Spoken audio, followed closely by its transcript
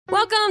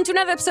Welcome to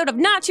another episode of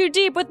Not Too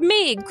Deep with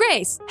me,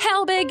 Grace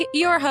Helbig,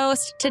 your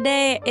host.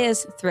 Today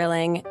is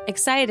thrilling,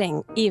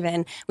 exciting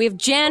even. We have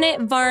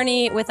Janet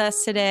Varney with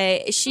us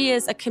today. She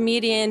is a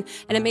comedian,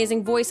 an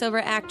amazing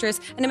voiceover actress,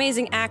 an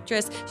amazing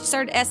actress. She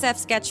started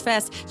SF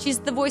Sketchfest. She's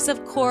the voice of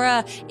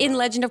Korra in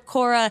Legend of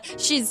Korra.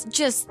 She's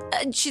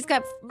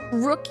got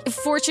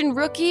Fortune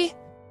Rookie. Is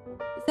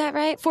that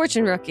right?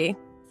 Fortune Rookie.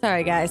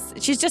 Sorry, guys.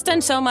 She's just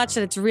done so much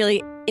that it's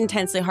really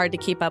intensely hard to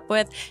keep up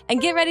with. And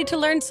get ready to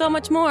learn so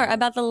much more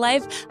about the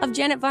life of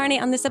Janet Varney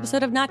on this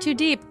episode of Not Too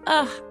Deep.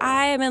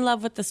 I am in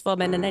love with this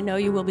woman, and I know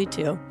you will be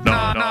too.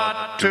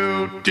 Not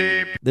too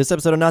deep. This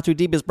episode of Not Too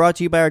Deep is brought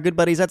to you by our good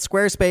buddies at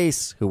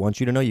Squarespace, who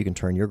want you to know you can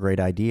turn your great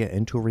idea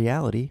into a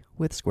reality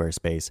with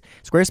Squarespace.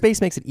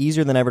 Squarespace makes it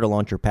easier than ever to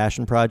launch your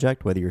passion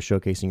project, whether you're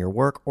showcasing your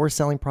work or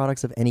selling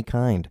products of any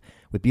kind.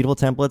 With beautiful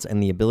templates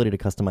and the ability to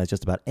customize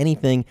just about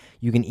anything,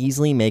 you can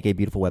easily make a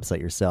beautiful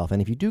website yourself.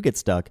 And if you do get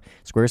stuck,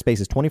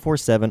 Squarespace's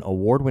 24/7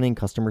 award-winning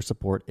customer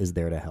support is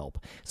there to help.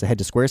 So head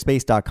to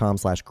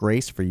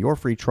squarespace.com/grace for your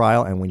free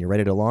trial. And when you're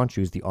ready to launch,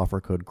 use the offer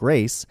code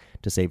GRACE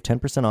to save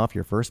 10% off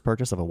your first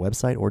purchase of a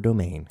website or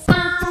domain.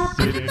 Not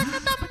too deep.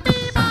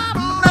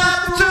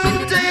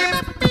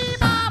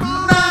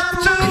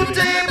 Not too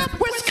deep.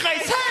 With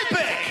Grace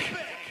Helbig.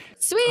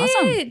 Sweet.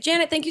 Awesome.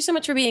 Janet, thank you so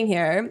much for being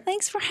here.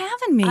 Thanks for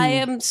having me. I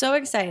am so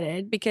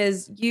excited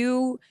because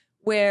you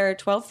wear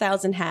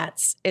 12,000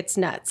 hats. It's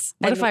nuts.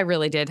 What if I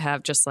really did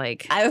have just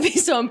like I would be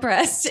so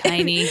impressed.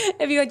 Tiny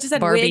if you had just had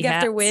Barbie wig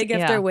after hats. wig Yeah.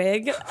 after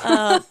wig.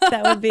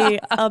 That would be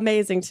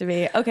amazing to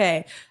me.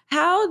 Okay.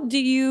 How do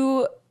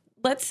you,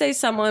 let's say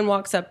someone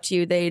walks up to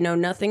you, they know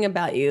nothing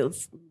about you.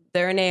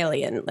 They're an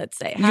alien, let's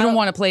say. you don't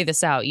want to play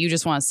this out. You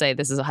just want to say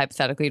this is a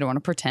hypothetical. You don't want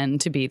to pretend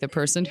to be the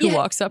person who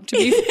walks up to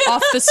me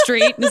off the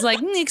street and is like,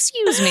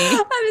 excuse me.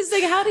 I was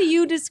like, how do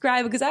you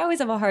describe, because I always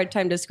have a hard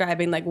time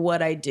describing like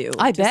what I do.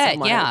 I to bet.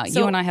 someone. Yeah. So,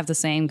 you and I have the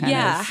same kind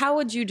yeah. of. How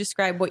would you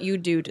describe what you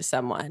do to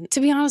someone?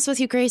 To be honest with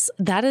you, Grace,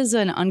 that is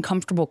an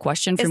uncomfortable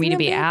question for me Isn't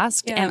to it be big?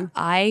 asked. Yeah. And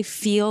I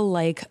feel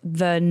like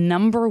the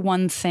number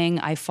one thing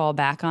I fall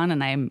back on,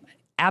 and I'm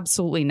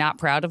absolutely not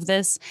proud of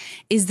this,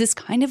 is this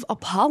kind of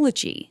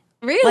apology.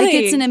 Really? Like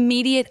it's an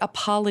immediate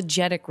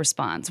apologetic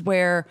response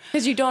where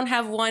Because you don't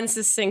have one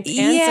succinct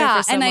answer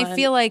for someone. and I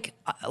feel like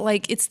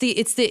it's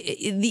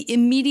the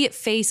immediate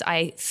face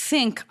I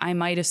think I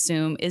might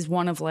assume is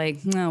one of like,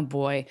 oh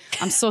boy,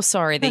 I'm so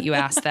sorry that you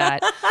asked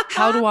that.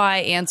 How do I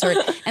answer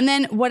it? And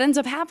then what ends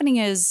up happening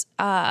is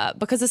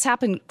because this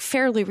happened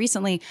fairly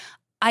recently,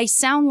 I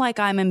sound like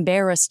I'm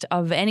embarrassed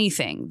of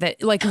anything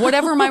that, like,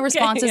 whatever my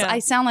response is, yeah. I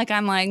sound like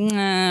I'm like,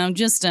 nah,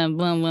 just a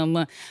blah, blah,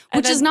 blah,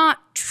 which is not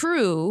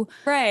true.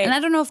 Right. And I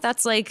don't know if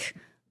that's like,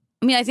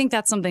 I mean, I think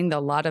that's something that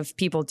a lot of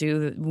people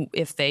do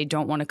if they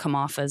don't want to come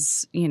off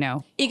as, you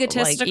know,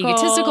 Egotistical. like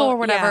egotistical or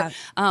whatever.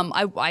 Yeah.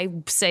 I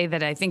say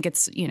that I think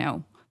it's, you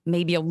know,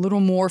 maybe a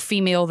little more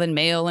female than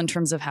male in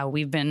terms of how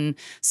we've been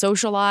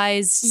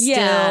socialized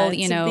still,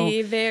 you to know.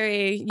 be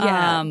very,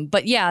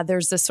 But yeah,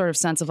 there's this sort of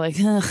sense of like,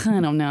 ugh, I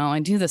don't know, I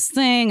do this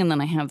thing and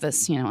then I have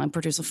this, you know, I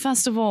produce a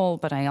festival,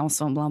 but I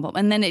also blah, blah.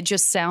 And then it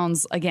just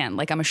sounds, again,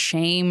 like I'm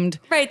ashamed.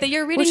 right, that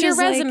you're reading Which your is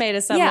like- resume to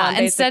someone. Yeah,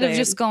 instead of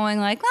basically. just going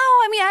like,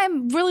 oh, I mean,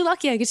 I'm really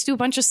lucky. I get to do a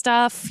bunch of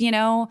stuff, you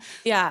know.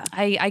 Yeah.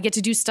 I get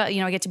to do stuff, you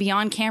know, I get to be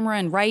on camera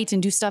and write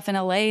and do stuff in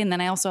LA. And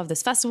then I also have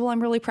this festival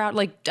I'm really proud.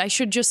 Like, I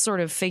should just sort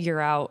of figure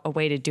out a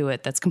way to do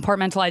it that's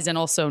compartmentalized and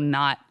also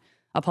not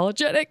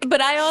apologetic.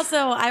 But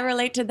I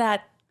relate to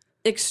that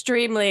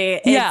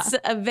extremely. Yeah. It's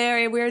a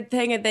very weird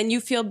thing. And then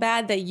you feel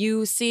bad that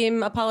you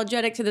seem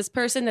apologetic to this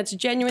person that's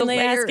genuinely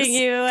asking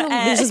you.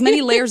 There's as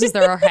many layers as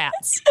there are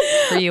hats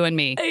for you and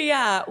me.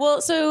 Yeah.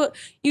 Well, so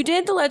you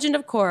did The Legend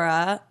of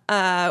Korra,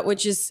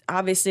 which is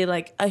obviously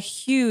like a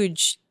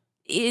huge,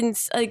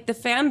 like the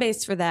fan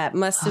base for that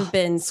must have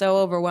been so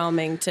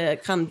overwhelming to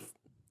come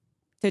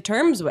to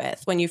terms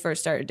with when you first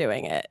started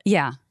doing it.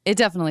 Yeah, it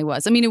definitely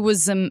was. I mean, it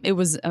was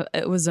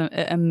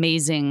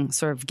amazing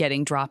sort of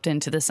getting dropped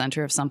into the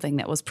center of something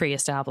that was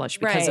pre-established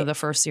because Right. of the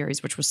first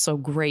series, which was so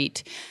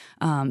great.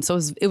 So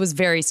it was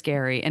very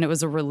scary, and it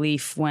was a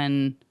relief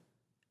when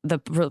the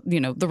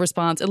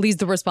response, at least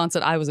the response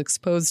that I was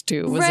exposed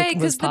to, was Right,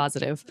 'cause was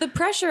positive. The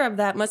pressure of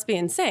that must be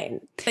insane.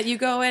 That you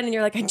go in and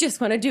you're like, I just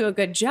want to do a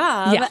good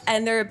job. Yeah.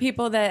 And there are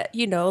people that,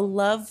 you know,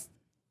 love,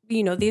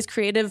 you know, these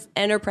creative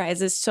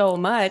enterprises so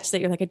much that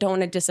you're like, I don't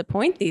want to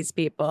disappoint these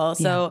people.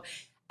 So,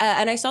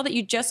 and I saw that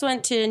you just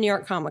went to New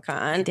York Comic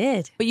Con. I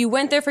did. But you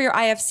went there for your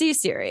IFC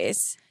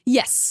series.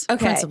 Yes,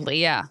 Okay.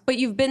 principally, yeah. But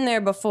you've been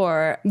there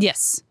before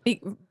Yes.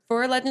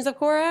 for Legends of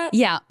Korra?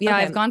 Yeah, Okay.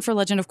 I've gone for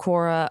Legend of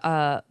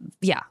Korra.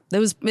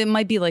 It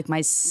might be like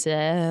my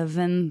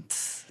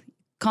 7th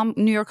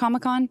New York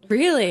Comic Con.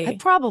 Really? I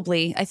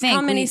think.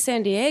 How many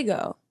San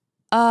Diego?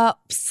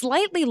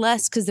 Slightly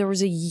less because there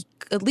was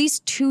at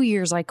least 2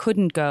 years I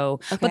couldn't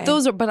go. Okay.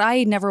 But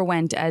I never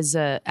went as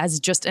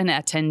just an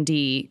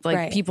attendee. Like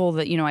Right. people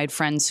that, you know, I had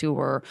friends who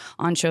were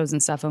on shows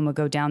and stuff and would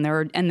go down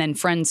there, and then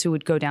friends who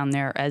would go down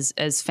there as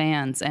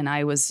fans. And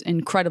I was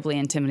incredibly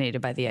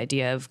intimidated by the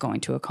idea of going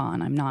to a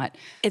con. I'm not.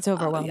 It's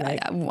overwhelming.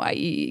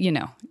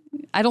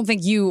 I don't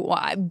think you,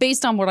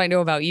 based on what I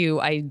know about you,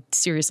 I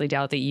seriously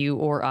doubt that you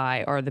or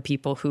I are the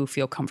people who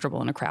feel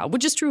comfortable in a crowd,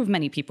 which is true of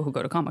many people who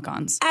go to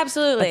Comic-Cons.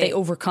 Absolutely. But they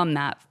overcome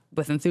that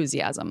with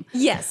enthusiasm.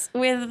 Yes,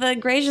 with the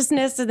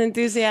graciousness and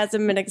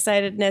enthusiasm and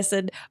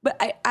excitedness.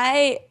 But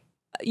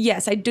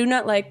yes, I do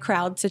not like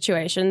crowd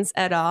situations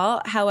at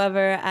all.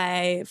 However,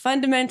 I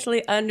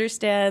fundamentally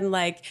understand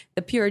like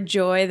the pure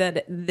joy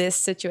that this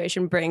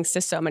situation brings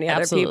to so many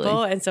other Absolutely.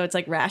 people. And so it's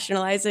like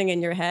rationalizing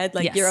in your head,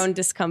 like Yes. your own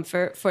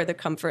discomfort for the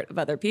comfort of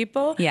other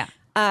people. Yeah.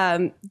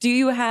 Do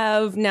you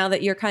have, now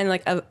that you're kind of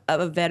like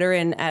a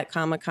veteran at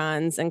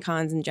Comic-Cons and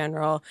cons in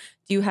general,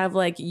 do you have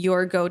like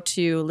your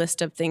go-to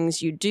list of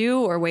things you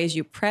do or ways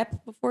you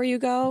prep before you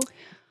go?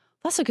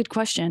 That's a good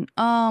question.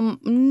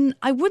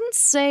 I wouldn't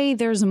say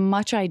there's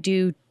much I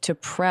do to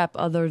prep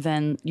other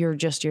than your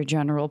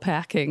general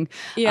packing.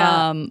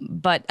 Yeah.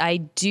 But I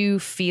do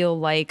feel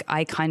like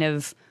I kind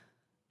of,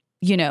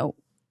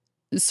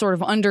 sort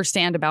of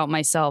understand about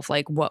myself,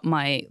 like what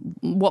my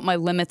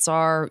limits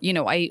are.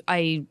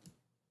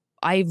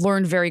 I've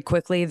learned very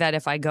quickly that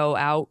if I go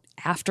out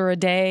after a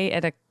day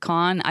at a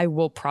con, I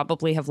will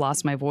probably have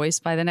lost my voice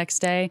by the next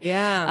day.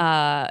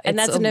 Yeah. And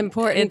that's an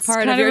important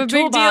part kind of your a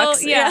big toolbox.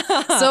 deal. Yeah.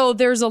 So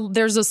there's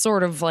a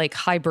sort of like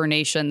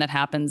hibernation that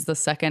happens the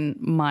second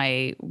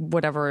my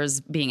whatever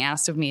is being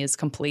asked of me is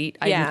complete.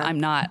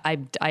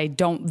 I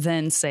don't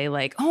then say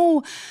like,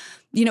 oh,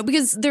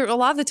 because a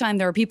lot of the time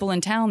there are people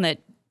in town that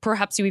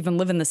perhaps you even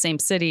live in the same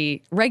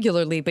city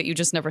regularly, but you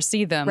just never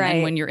see them. Right.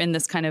 And when you're in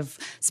this kind of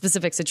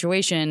specific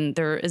situation,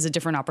 there is a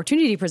different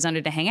opportunity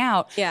presented to hang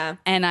out. Yeah.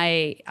 And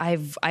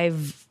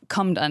I've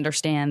come to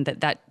understand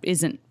that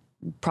isn't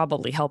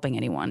probably helping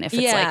anyone. If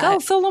it's like, oh,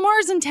 Phil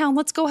Lamar's in town,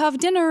 let's go have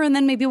dinner, and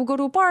then maybe we'll go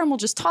to a bar and we'll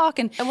just talk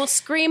and we'll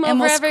scream and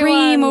over we'll everyone.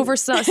 scream over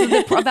stuff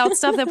about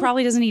stuff that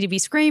probably doesn't need to be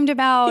screamed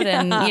about. Yeah.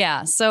 And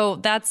yeah, so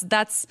that's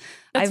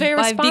very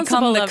I've become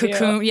responsible the of you.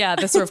 cocoon. Yeah,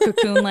 the sort of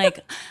cocoon.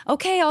 Like,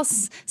 okay, I'll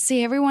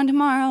see everyone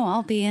tomorrow.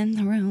 I'll be in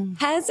the room.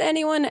 Has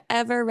anyone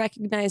ever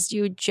recognized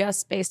you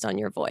just based on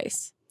your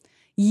voice?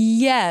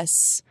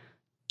 Yes.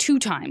 2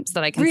 times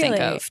that I can think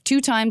Really? of. 2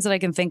 times that I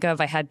can think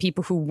of. I had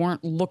people who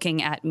weren't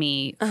looking at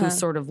me who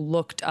sort of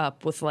looked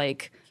up with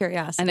like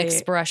Curiosity. an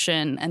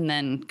expression and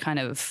then kind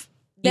of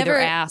Never- either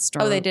asked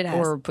or they did ask.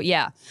 or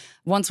yeah.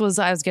 Once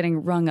I was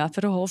getting rung up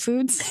at a Whole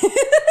Foods.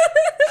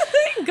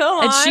 Go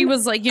on. And she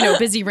was like,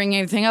 busy ringing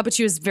everything up, but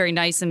she was very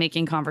nice and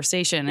making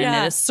conversation. And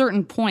Yeah. at a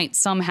certain point,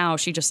 somehow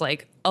she just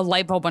like a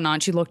light bulb went on.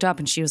 She looked up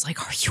and she was like,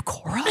 "Are you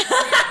Cora?"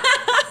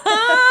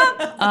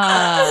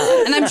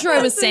 And I'm sure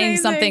I was saying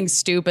amazing. something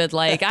stupid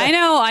like, "I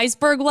know,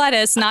 iceberg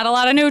lettuce, not a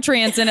lot of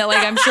nutrients in it."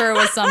 Like I'm sure it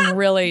was some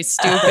really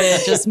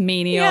stupid, just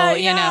menial,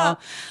 Yeah.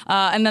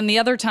 And then the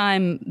other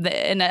time,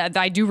 and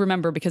I do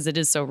remember because it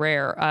is so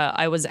rare.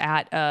 I was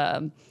at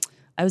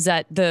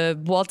the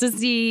Walt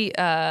Disney.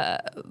 I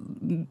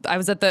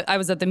was at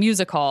the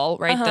music hall,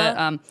 right?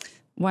 The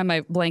why am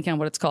I blanking on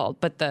what it's called?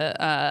 But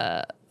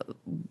the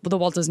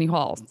Walt Disney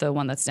Hall, the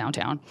one that's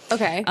downtown.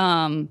 Okay.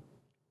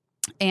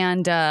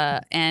 And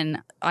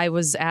I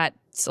was at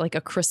like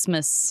a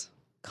Christmas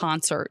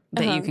concert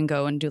that you can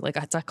go and do like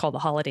it's called the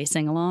holiday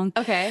sing along.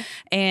 Okay.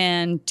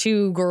 And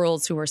 2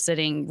 girls who were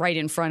sitting right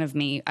in front of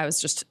me, I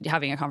was just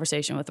having a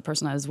conversation with the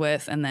person I was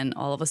with, and then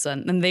all of a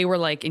sudden, and they were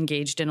like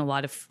engaged in a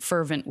lot of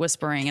fervent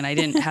whispering, and I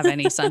didn't have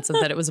any sense of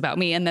that it was about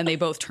me. And then they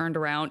both turned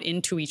around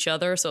into each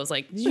other, so I was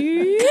like,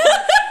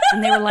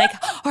 and they were like,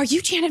 "Are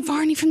you Janet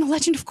Varney from The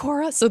Legend of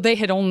Korra?" So they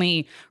had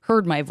only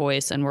heard my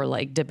voice and were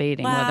like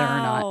debating whether or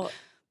Wow. not.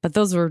 But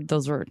those were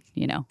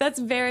That's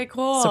very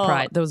cool.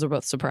 those were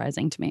both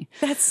surprising to me.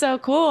 That's so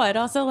cool. It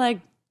also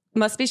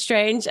must be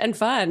strange and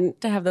fun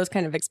to have those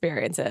kind of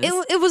experiences.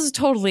 It was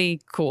totally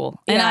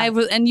cool, and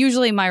Yeah. and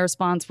usually my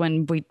response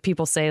when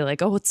people say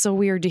like, "Oh, it's so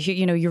weird to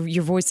hear,"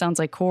 your voice sounds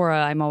like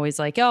Cora. I'm always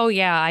like, "Oh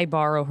yeah, I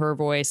borrow her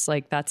voice.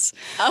 Like that's,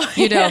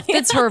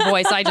 it's her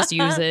voice. I just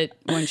use it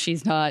when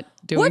she's not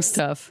doing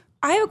stuff."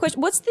 I have a question.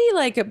 What's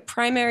the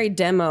primary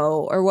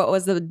demo, or what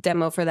was the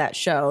demo for that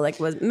show? Like,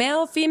 was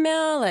male,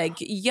 female, like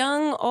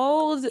young,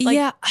 old? Like,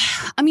 Yeah,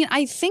 I mean,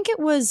 I think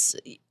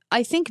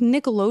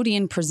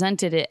Nickelodeon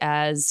presented it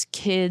as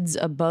kids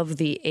above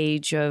the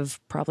age of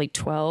probably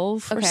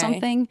 12 or Okay.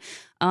 something.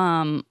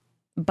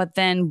 But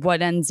then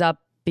what ends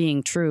up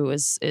being true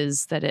is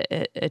that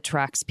it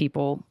attracts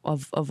people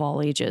of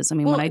all ages. I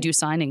mean, when I do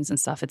signings and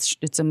stuff,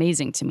 it's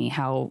amazing to me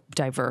how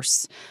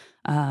diverse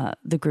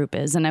the group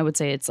is, and I would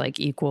say it's like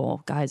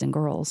equal guys and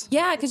girls.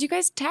 Yeah, because you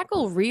guys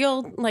tackle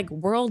real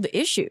world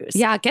issues.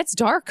 Yeah, it gets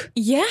dark.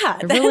 Yeah,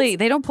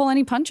 They don't pull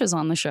any punches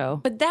on the show.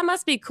 But that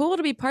must be cool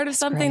to be part of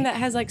something great. that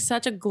has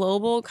such a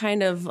global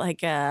kind of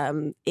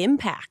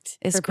impact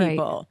It's for great.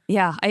 people.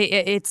 Yeah,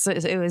 it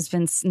has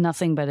been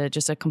nothing but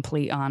just a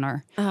complete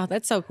honor. Oh,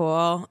 that's so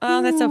cool.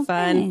 Oh, that's so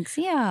fun. Thanks.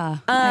 Yeah.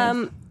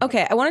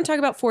 Okay, I want to talk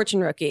about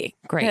Fortune Rookie.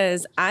 Great.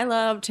 Because I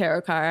love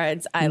tarot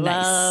cards. I Nice.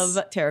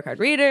 love tarot card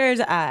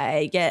readers.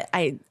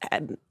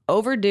 I'm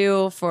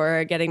overdue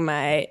for getting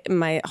my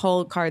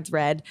whole cards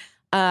read.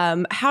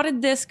 How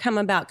did this come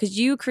about? Because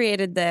you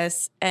created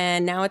this,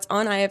 and now it's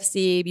on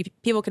IFC.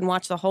 People can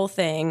watch the whole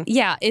thing.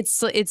 Yeah,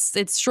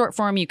 it's short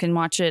form. You can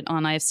watch it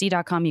on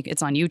ifc.com.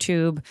 It's on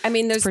YouTube. I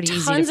mean, there's pretty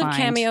easy tons to of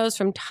find. cameos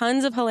from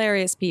tons of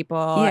hilarious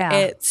people. Yeah.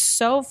 It's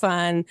so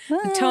fun.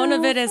 The tone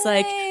of it is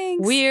like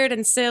thanks. weird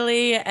and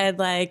silly, and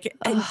like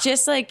and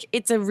just like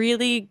it's a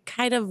really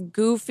kind of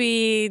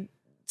goofy,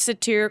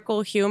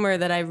 satirical humor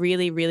that I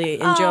really, really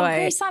enjoy. Oh,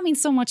 Grace, that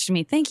means so much to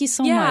me. Thank you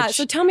so Yeah. much.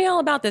 So tell me all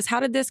about this. How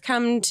did this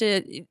come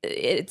to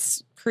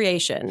its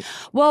creation?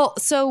 Well,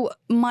 so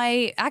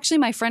my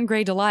friend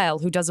Gray Delisle,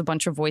 who does a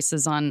bunch of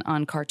voices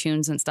on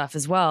cartoons and stuff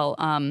as well.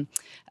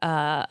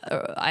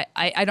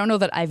 I don't know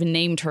that I've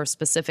named her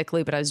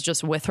specifically, but I was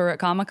just with her at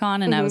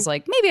Comic-Con, and I was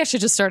like, maybe I should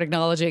just start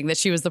acknowledging that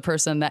she was the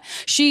person that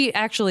she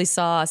actually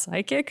saw a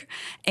psychic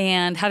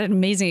and had an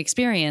amazing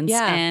experience.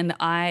 Yeah. And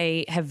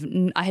I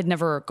had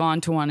never gone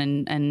to one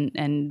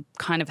and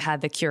kind of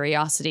had the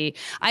curiosity.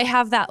 I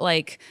have that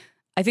like.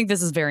 I think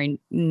this is very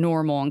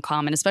normal and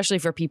common, especially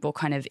for people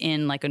kind of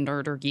in like a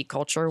nerd or geek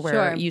culture where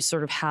Sure. you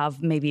sort of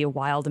have maybe a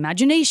wild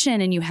imagination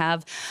and you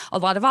have a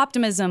lot of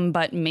optimism,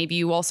 but maybe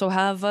you also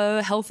have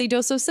a healthy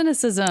dose of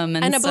cynicism.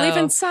 And a belief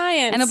in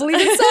science. And a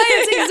belief in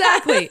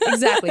science.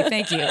 Exactly.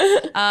 Thank you.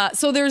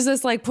 So there's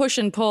this like push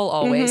and pull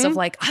always of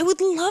like, I would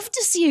love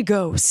to see a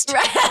ghost.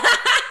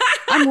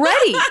 I'm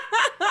ready.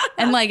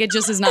 And like, it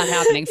just is not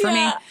happening for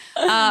me.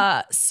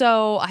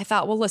 So I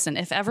thought, well, listen,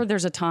 if ever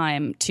there's a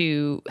time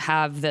to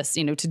have this,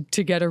 you know,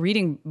 to get a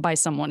reading by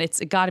someone, it's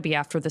got to be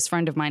after this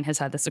friend of mine has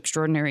had this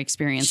extraordinary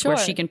experience where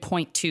Sure. she can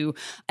point to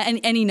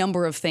any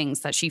number of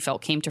things that she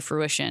felt came to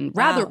fruition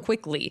rather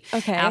quickly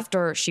Okay.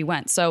 after she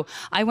went. So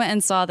I went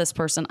and saw this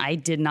person. I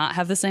did not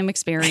have the same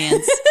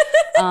experience.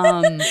 But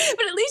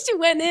at least you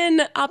went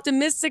in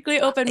optimistically,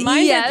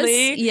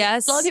 open-mindedly.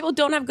 Yes. A lot of people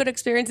don't have good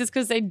experiences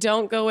because they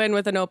don't go in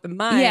with an open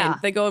mind. Yeah.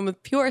 They go in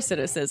with pure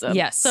cynicism.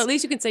 Yes. So at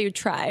least you can say you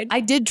tried. I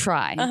did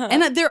try.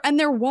 And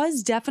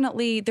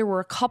there were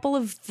a couple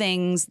of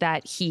things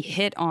that he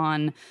hit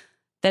on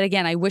that,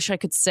 again, I wish I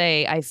could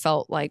say I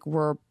felt like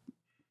were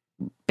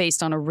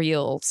based on a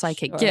real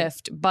psychic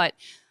gift, but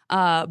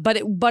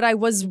I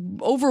was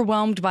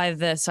overwhelmed by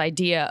this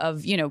idea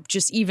of, you know,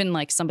 just even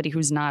like somebody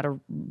who's not a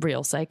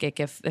real psychic,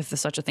 if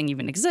such a thing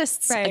even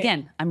exists. Right.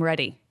 Again, I'm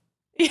ready.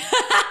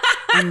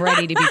 I'm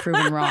ready to be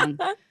proven wrong.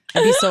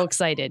 I'd be so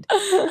excited.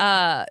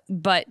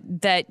 But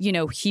that, you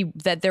know,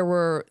 that there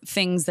were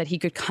things that he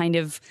could kind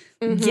of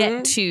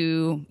get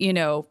to, you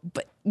know,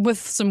 but with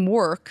some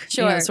work,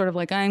 you know, Sure. sort of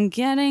like, I'm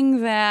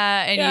getting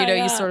that. And, Yeah, you know,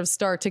 yeah. you sort of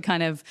start to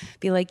kind of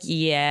be like,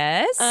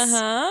 yes,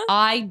 Uh-huh.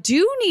 I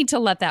do need to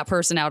let that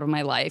person out of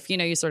my life. You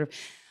know, you sort of,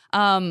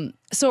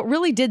 so it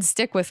really did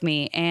stick with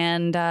me,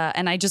 and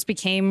I just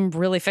became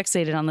really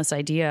fixated on this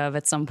idea of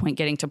at some point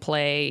getting to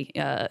play,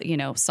 you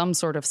know, some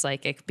sort of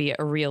psychic, be it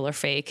a real or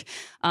fake.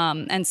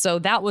 And so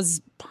that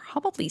was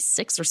probably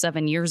 6 or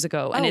 7 years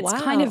ago, and Oh, it's wow.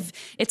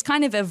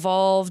 kind of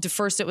evolved.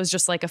 First, it was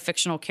just like a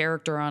fictional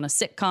character on a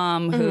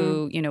sitcom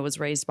who, you know, was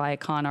raised by a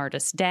con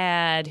artist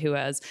dad who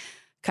has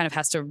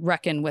to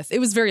reckon with. It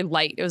was very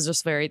light. It was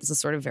just this is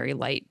sort of very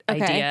light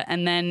Okay. idea.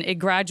 And then it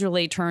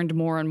gradually turned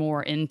more and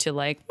more into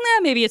like,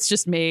 maybe it's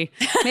just me.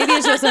 Maybe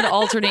it's just an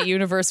alternate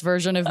universe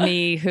version of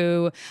me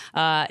who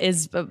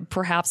is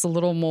perhaps a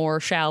little more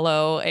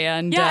shallow.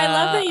 And Yeah, I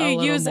love that a you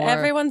little use more-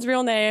 everyone's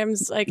real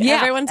names. Like Yeah,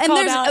 everyone's and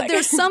called out.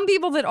 there's some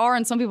people that are,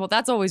 and some people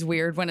that's always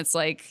weird when it's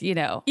like, you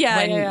know,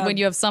 Yeah, when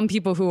you have some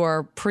people who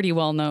are pretty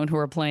well known who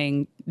are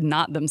playing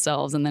not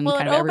themselves, and then well,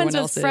 kind it of everyone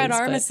opens with else Fred is.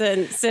 but-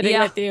 Armisen sitting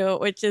Yeah. with you,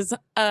 which is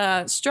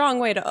a strong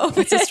way to open.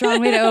 It's a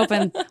strong way to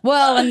open.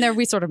 Well, and there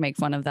we sort of make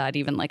fun of that,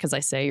 even like, as I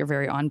say, you're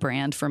very on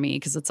brand for me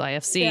because it's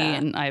IFC Yeah.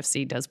 and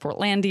IFC does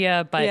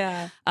Portlandia. But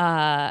Yeah.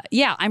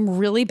 I'm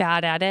really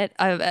bad at it.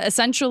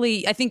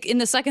 Essentially, I think in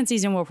the second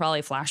season, we'll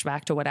probably flash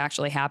back to what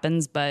actually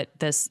happens. But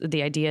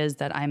the idea is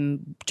that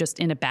I'm just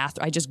in a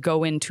bathroom. I just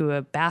go into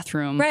a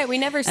bathroom. Right, we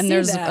never see And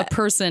there's that. a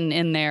person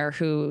in there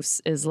who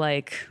is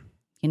like,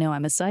 you know,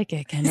 I'm a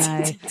psychic and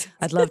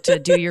I'd love to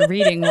do your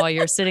reading while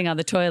you're sitting on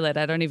the toilet.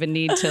 I don't even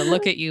need to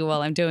look at you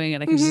while I'm doing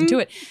it. I can just do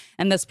it.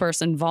 And this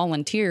person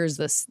volunteers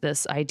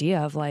this idea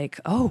of like,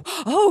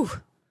 oh,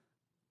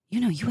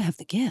 you know, you have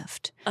the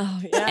gift. Oh,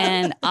 yeah.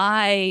 And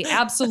I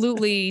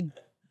absolutely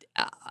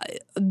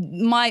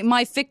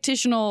my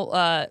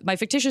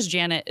fictitious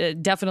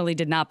Janet definitely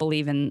did not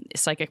believe in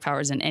psychic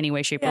powers in any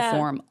way, shape, Yeah. or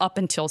form up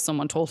until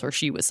someone told her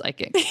she was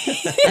psychic.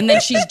 And then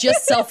she's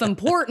just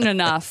self-important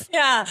enough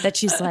Yeah. that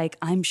she's like,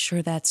 I'm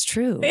sure that's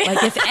true.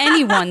 Like, if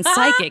anyone's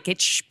psychic,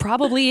 it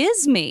probably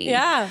is me.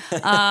 Yeah.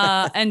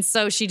 And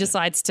so she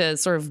decides to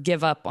sort of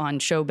give up on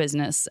show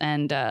business,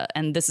 and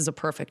this is a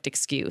perfect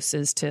excuse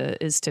is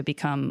to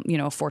become, you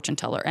know, a fortune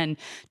teller, and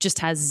just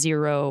has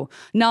zero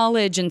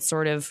knowledge and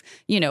sort of,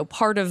 you know,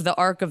 part of the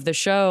arc of the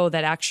show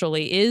that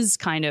actually is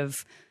kind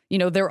of, you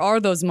know, there are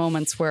those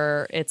moments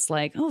where it's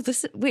like, oh,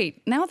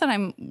 now that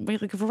I'm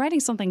like writing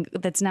something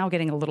that's now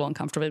getting a little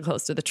uncomfortably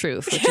close to the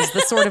truth, which is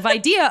the sort of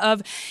idea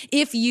of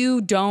if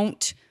you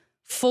don't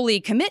fully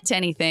commit to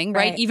anything,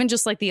 right? Right. Even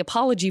just like the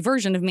apology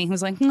version of me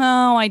who's like,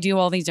 no, I do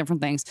all these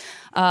different things,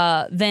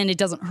 then it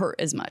doesn't hurt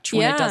as much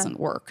when Yeah. it doesn't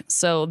work.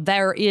 So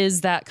there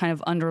is that kind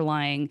of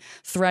underlying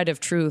thread of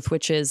truth,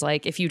 which is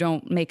like, if you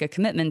don't make a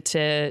commitment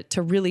to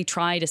really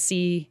try to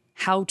see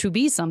how to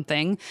be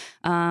something,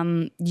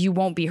 you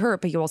won't be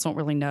hurt, but you also don't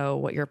really know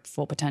what your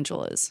full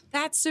potential is.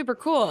 That's super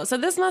cool. So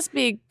this must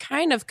be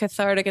kind of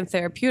cathartic and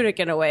therapeutic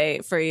in a way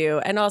for you,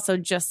 and also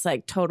just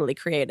like totally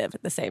creative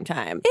at the same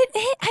time.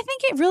 I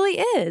think it really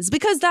is,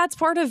 because that's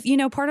part of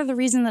the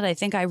reason that I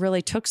think I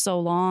really took so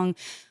long.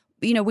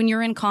 When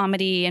you're in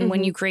comedy and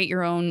when you create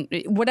your own,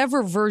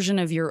 whatever version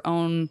of your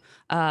own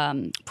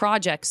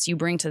projects you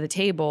bring to the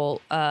table,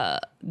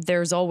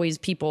 there's always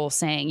people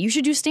saying, you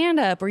should do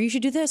stand-up, or you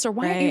should do this, or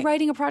why aren't you Right.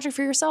 writing a project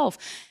for yourself?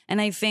 And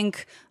I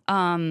think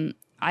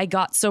I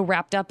got so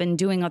wrapped up in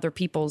doing other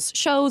people's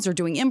shows or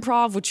doing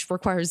improv, which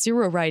requires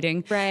zero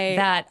writing, Right.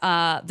 that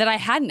I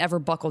hadn't ever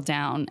buckled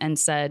down and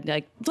said,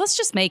 like, let's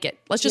just make it.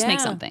 Let's just make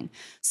Yeah. something.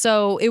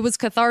 So it was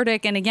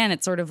cathartic. And again,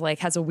 it sort of like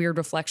has a weird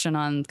reflection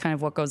on kind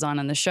of what goes on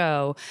in the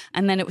show.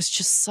 And then it was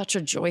just such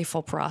a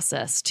joyful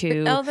process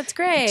to Oh, that's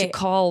great. to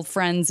call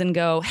friends and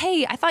go,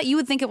 hey, I thought you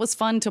would think it was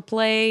fun to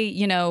play,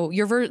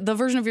 the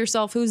version of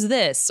yourself who's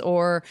this,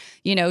 or,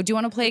 do you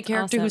want to play a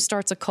character who awesome.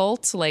 starts a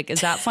cult? Like,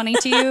 is that funny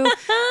to you?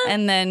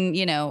 And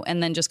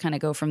then just kind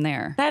of go from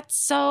there. That's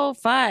so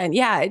fun.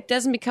 Yeah, it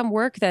doesn't become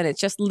work then. It's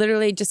just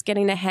literally just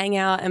getting to hang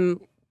out and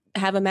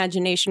have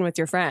imagination with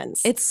your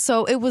friends. It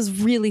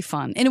was really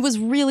fun. And it was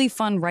really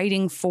fun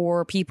writing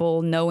for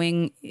people,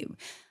 knowing,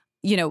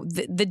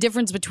 the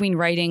difference between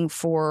writing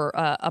for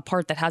a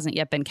part that hasn't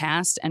yet been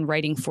cast and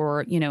writing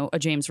for, a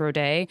James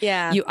Roday.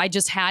 Yeah. I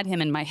just had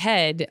him in my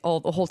head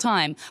the whole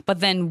time.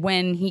 But then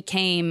when he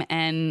came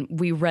and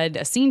we read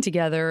a scene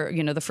together,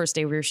 the first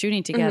day we were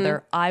shooting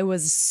together, I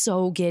was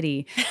so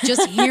giddy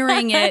just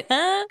hearing it,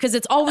 because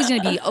it's always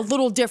going to be a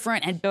little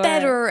different and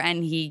better.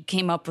 And he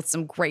came up with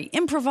some great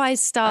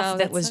improvised stuff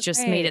that that's was so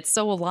just great. made it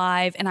so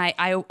alive. And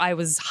I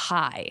was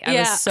high. I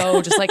Yeah. was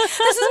so just like, this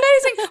is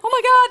amazing. Oh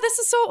my God, this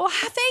is so,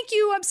 thank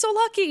you. I'm so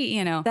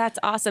lucky, That's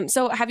awesome.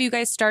 So have you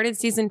guys started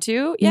season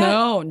 2?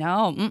 No,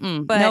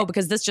 But- no,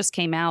 because this just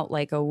came out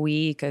like a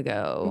week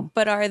ago.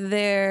 But are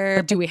there...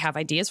 But do we have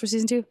ideas for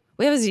season 2?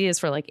 We have ideas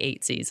for like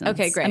 8 seasons.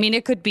 Okay, great. I mean,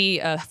 it could be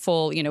a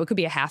full, it could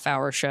be a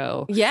half-hour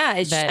show.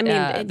 Yeah,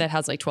 that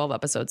has like 12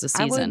 episodes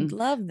a I season. would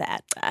love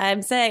that.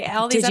 I'm saying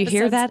all these Did you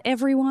hear episodes- that,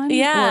 everyone?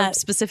 Yeah. Or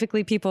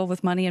specifically people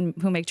with money and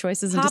who make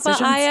choices and Papa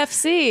decisions.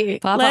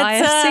 IFC. Papa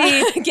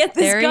Let's IFC. get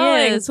this there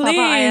going, he is. please. Papa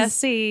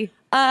IFC.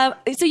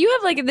 So you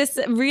have like this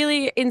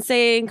really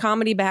insane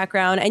comedy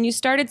background, and you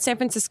started San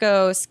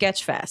Francisco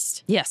Sketch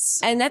Fest. Yes.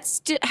 And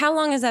how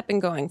long has that been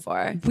going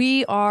for?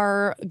 We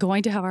are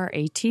going to have our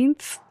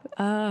 18th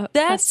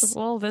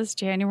festival this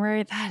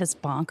January. That is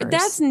bonkers.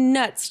 That's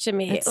nuts to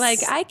me. It's- Like,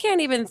 I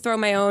can't even throw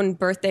my own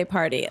birthday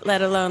party,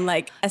 let alone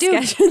like a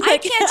Dude, sketch. I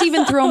can't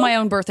even throw my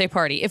own birthday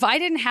party. If I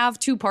didn't have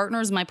two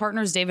partners, my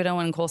partners, David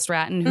Owen and Cole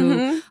Stratton,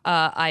 who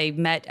I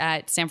met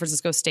at San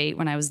Francisco State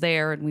when I was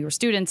there and we were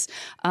students,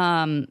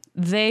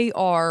 they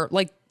are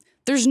like,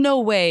 there's no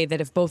way that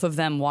if both of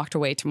them walked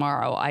away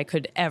tomorrow, I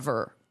could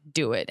ever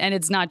do it. And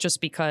it's not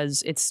just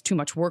because it's too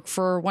much work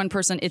for one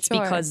person. It's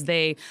Sure. because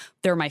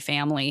they're my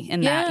family,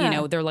 and that,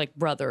 Yeah. they're like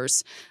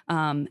brothers.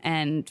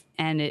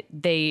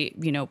 They,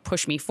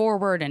 push me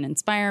forward and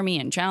inspire me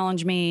and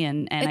challenge me.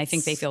 And I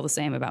think they feel the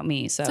same about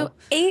me. So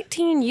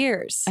 18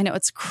 years. I know,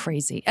 it's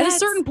crazy. At a That's-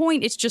 certain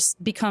point, it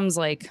just becomes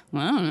like,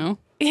 well, I don't know.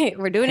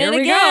 We're doing Here it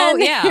we again.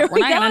 go. Yeah, Here we're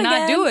we not go going to not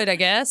again. do it, I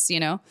guess,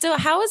 So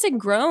how has it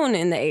grown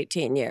in the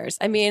 18 years?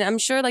 I mean, I'm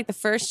sure like the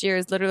first year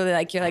is literally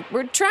like, you're like,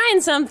 we're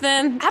trying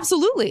something.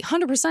 Absolutely,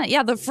 100%.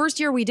 Yeah, the first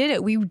year we did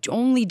it, we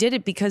only did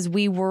it because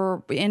we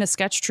were in a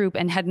sketch troupe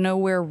and had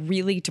nowhere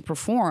really to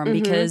perform,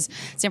 because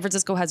San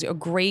Francisco has a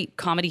great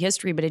comedy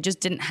history, but it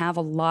just didn't have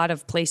a lot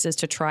of places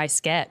to try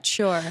sketch.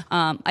 Sure.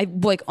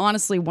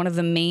 Honestly, one of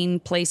the main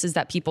places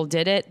that people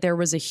did it, there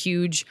was a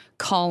huge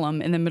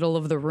column in the middle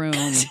of the room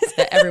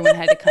that everyone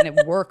had to kind of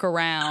work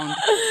around.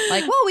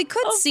 Like, well, we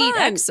could seat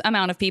fun. X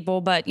amount of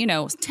people, but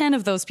 10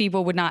 of those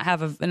people would not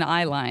have an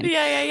eye line.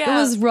 Yeah. It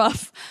was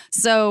rough.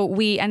 So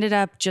we ended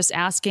up just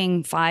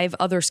asking 5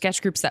 other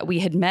sketch groups that we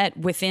had met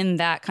within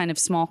that kind of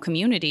small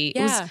community.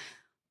 It was, Yeah.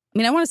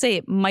 I want to say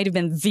it might have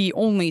been the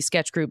only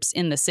sketch groups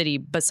in the city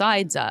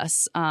besides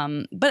us.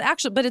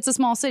 But it's a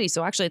small city.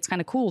 So actually it's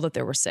kind of cool that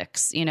there were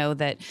 6,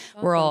 that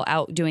were all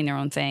out doing their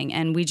own thing.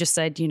 And we just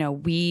said,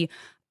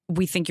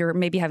 we think you're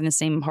maybe having the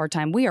same hard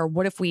time we are.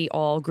 What if we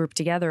all group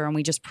together and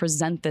we just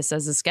present this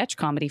as a sketch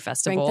comedy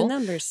festival? Strength in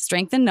numbers.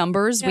 Strength in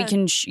numbers. Yeah. We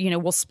can,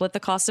 we'll split the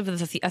cost of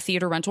a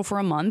theater rental for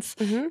a month,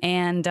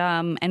 and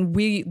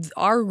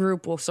our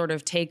group will sort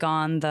of take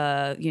on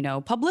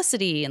the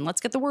publicity and let's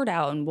get the word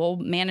out, and we'll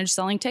manage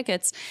selling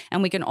tickets,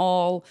 and we can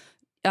all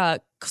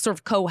sort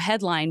of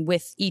co-headline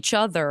with each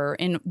other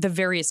in the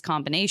various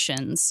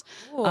combinations.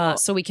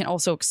 So we can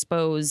also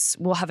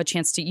you'll have a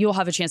chance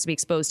to be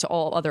exposed to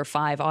all other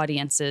 5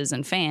 audiences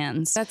and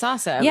fans. That's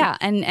awesome. Yeah.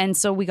 And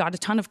so we got a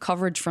ton of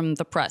coverage from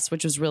the press,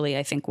 which was really,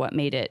 I think, what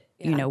made it,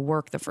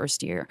 work the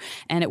first year.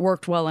 And it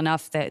worked well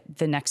enough that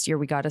the next year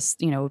we got a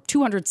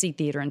 200-seat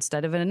theater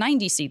instead of a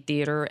 90-seat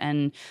theater,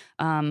 and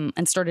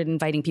started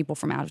inviting people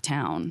from out of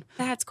town.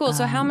 That's cool.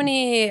 So how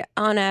many,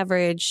 on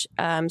average,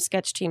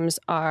 sketch teams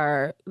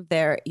are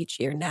there each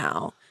year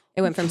now?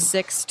 It went from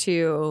 6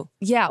 to...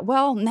 Yeah,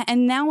 well,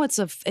 and now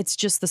it's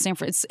just the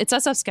Sanford. It's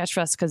SF Sketch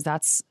Fest because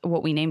that's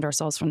what we named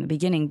ourselves from the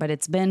beginning, but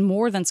it's been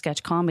more than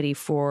sketch comedy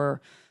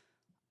for,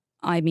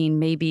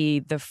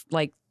 maybe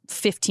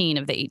 15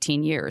 of the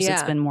 18 years.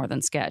 It's been more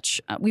than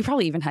sketch. We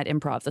probably even had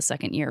improv the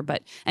second year,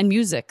 and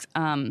music.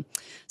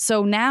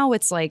 So now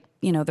it's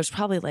there's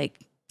probably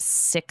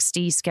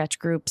 60 sketch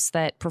groups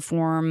that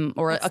perform,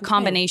 or a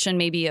combination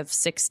maybe of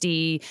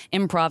 60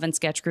 improv and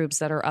sketch groups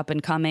that are up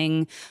and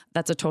coming.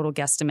 That's a total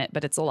guesstimate,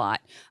 but it's a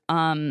lot.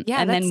 And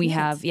then we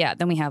have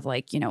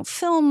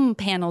film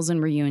panels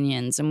and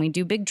reunions, and we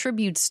do big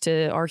tributes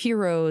to our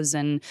heroes,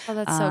 and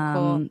that's so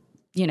cool.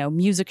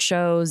 Music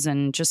shows,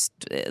 and just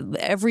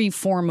every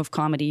form of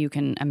comedy you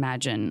can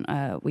imagine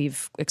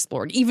we've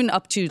explored, even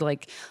up to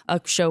a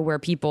show where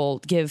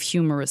people give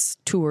humorous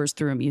tours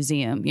through a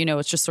museum.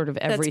 It's just sort of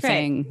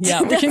everything.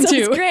 Yeah, we can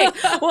do. Great.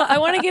 Well, I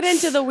want to get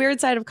into the weird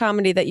side of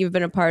comedy that you've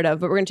been a part of,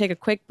 but we're going to take a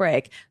quick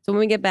break. So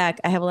when we get back,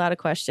 I have a lot of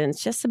questions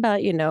just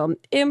about,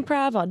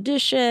 improv,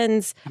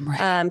 auditions,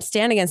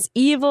 Stand Against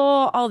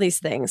Evil, all these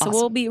things. Awesome. So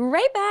we'll be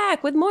right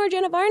back with more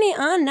Janet Varney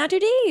on Not Too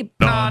Deep.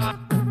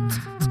 Not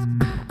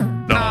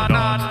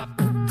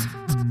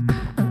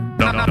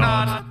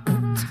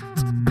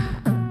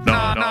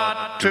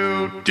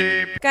too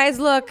deep. Guys,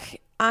 look,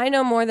 I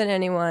know more than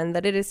anyone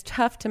that it is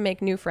tough to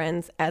make new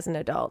friends as an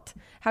adult.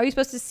 How are you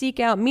supposed to seek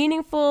out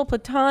meaningful,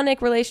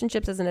 platonic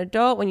relationships as an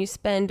adult when you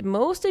spend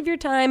most of your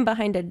time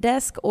behind a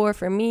desk, or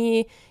for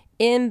me,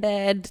 in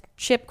bed,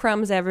 chip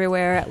crumbs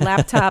everywhere,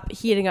 laptop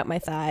heating up my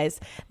thighs?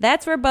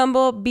 That's where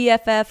Bumble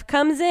BFF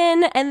comes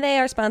in, and they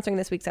are sponsoring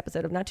this week's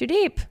episode of Not Too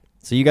Deep.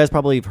 So you guys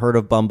probably have heard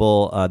of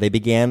Bumble. They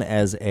began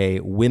as a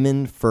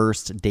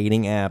women-first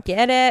dating app.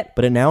 Get it?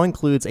 But it now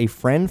includes a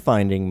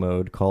friend-finding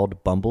mode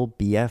called Bumble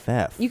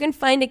BFF. You can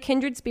find a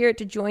kindred spirit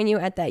to join you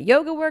at that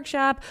yoga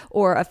workshop,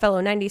 or a fellow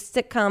 90s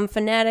sitcom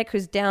fanatic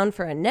who's down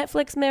for a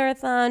Netflix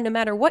marathon. No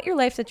matter what your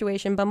life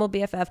situation, Bumble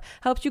BFF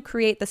helps you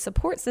create the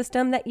support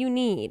system that you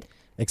need.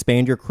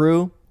 Expand your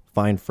crew,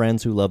 find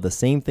friends who love the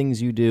same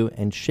things you do,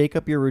 and shake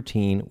up your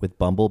routine with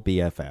Bumble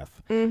BFF.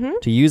 Mm-hmm.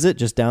 To use it,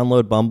 just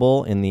download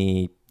Bumble in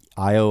the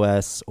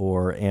iOS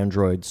or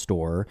Android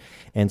store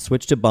and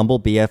switch to Bumble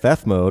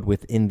BFF mode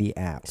within the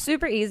app.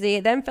 Super easy.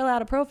 Then fill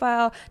out a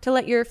profile to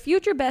let your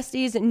future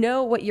besties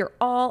know what you're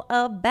all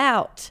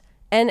about.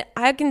 And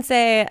I can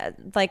say,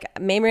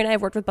 Mamrie and I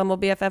have worked with Bumble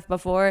BFF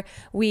before.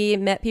 We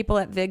met people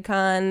at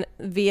VidCon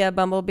via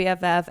Bumble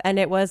BFF, and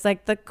it was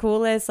the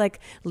coolest,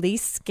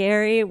 least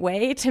scary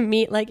way to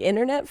meet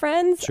internet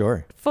friends.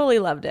 Sure. Fully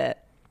loved it.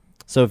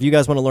 So if you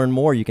guys want to learn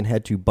more, you can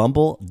head to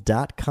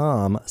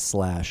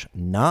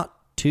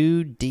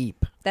bumble.com/nottoodeep.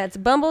 That's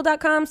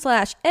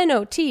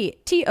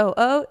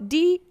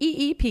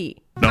bumble.com/NOTTOODEEP.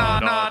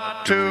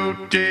 Not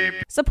too deep.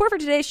 Support for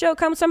today's show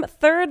comes from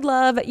Third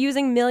Love.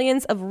 Using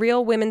millions of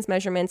real women's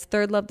measurements,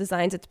 Third Love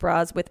designs its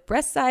bras with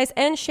breast size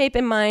and shape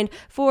in mind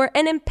for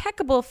an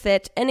impeccable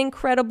fit and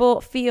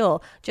incredible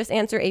feel. Just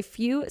answer a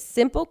few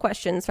simple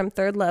questions from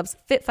Third Love's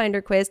Fit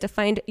Finder quiz to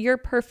find your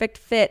perfect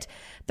fit.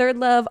 Third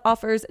Love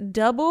offers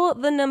double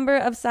the number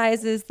of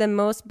sizes than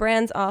most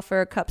brands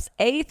offer, cups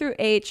A through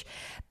H,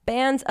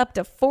 bands up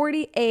to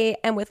 48,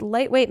 and with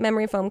lightweight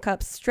memory foam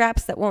cups,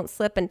 straps that won't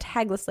slip, and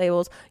tagless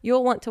labels,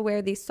 you'll want to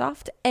wear these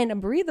soft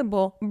and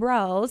breathable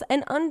bras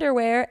and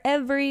underwear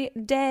every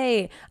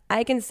day.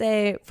 I can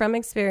say from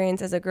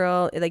experience as a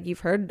girl, you've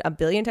heard a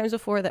billion times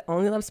before, that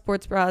only loves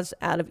sports bras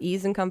out of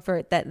ease and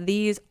comfort, that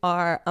these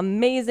are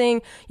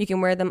amazing. You can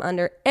wear them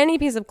under any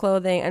piece of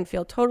clothing and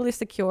feel totally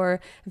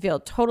secure, feel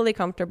totally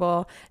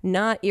comfortable,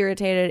 not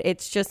irritated.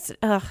 It's just,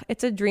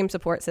 it's a dream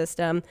support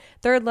system.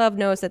 Third Love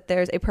knows that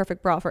there's a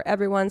perfect bra for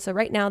everyone. So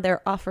right now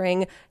they're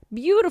offering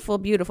beautiful,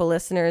 beautiful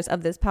listeners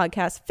of this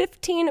podcast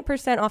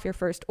 15% off your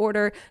first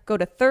order. Go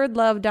to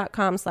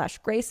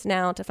thirdlove.com/grace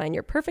now to find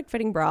your perfect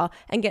fitting bra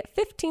and get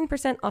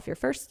 15% off your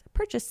first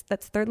purchase.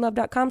 That's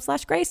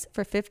thirdlove.com/grace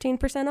for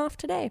 15% off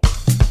today.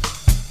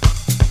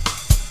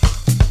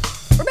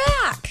 We're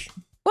back.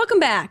 Welcome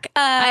back.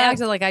 I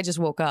acted like I just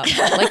woke up.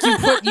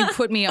 You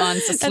put me on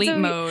sleep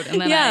mode,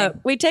 and then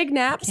we take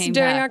naps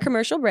during our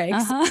commercial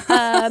breaks.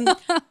 Uh-huh.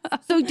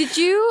 So did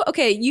you?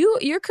 Okay,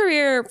 your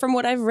career, from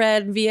what I've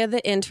read via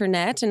the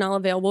internet and all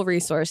available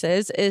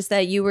resources, is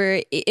that you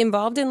were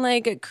involved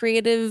in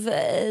creative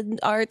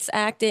arts,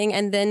 acting,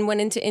 and then went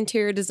into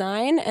interior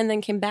design, and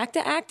then came back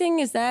to acting.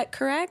 Is that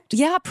correct?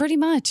 Yeah, pretty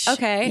much.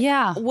 Okay.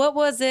 Yeah. What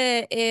was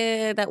it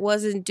that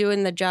wasn't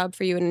doing the job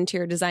for you in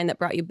interior design that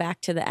brought you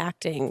back to the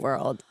acting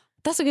world?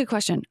 That's a good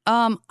question.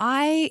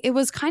 It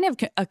was kind of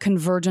a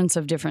convergence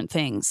of different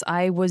things.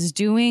 I was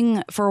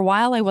doing, for a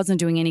while, I wasn't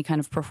doing any kind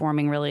of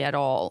performing really at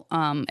all,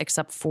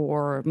 except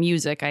for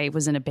music. I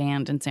was in a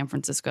band in San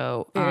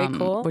Francisco. Very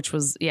cool. Which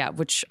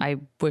I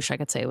wish I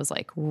could say was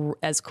like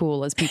as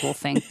cool as people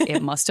think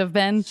it must have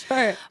been.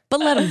 Sure. But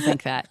let them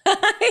think that.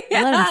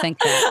 Yeah. Let them think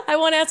that. I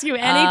won't ask you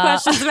any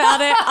questions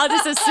about it. I'll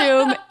just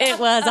assume it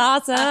was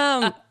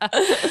awesome.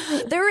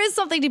 There is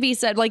something to be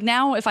said. Like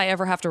now, if I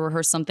ever have to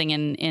rehearse something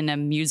in a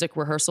music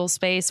rehearsal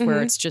space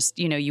where it's just,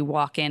 you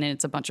walk in and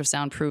it's a bunch of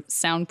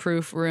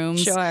soundproof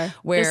rooms. Sure.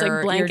 Where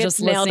There's, like, you're just blankets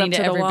nailed listening up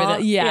to to the wall.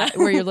 everybody. Yeah,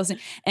 where you're listening.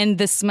 And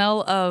the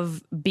smell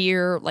of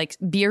beer, like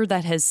beer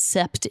that has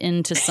seeped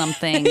into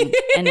something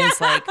and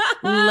is like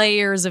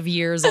layers of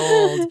years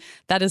old.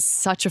 That is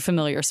such a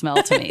familiar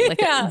smell to me. Like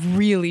it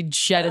really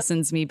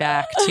jettisons me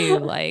back to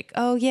like,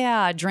 oh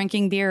yeah,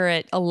 drinking beer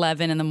at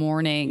 11 in the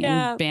morning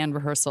and band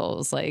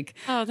rehearsals. Like,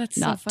 oh, that's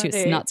not so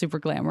funny. not super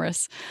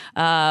glamorous.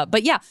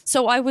 But yeah,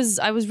 so I was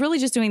really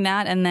just doing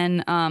that, and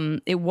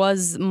then it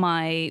was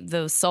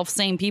the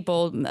self-same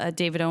people,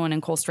 David Owen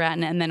and Cole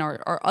Stratton, and then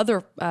our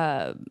other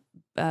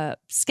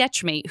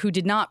sketchmate who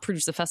did not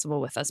produce the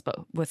festival with us, but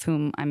with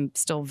whom I'm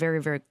still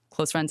very, very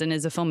close friends and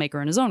is a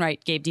filmmaker in his own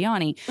right, Gabe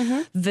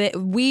Diani.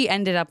 We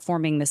ended up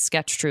forming this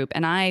sketch troupe,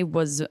 and I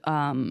was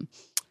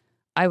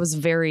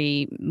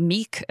very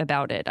meek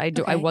about it. I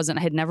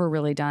had never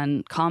really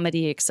done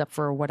comedy except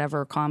for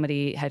whatever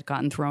comedy had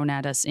gotten thrown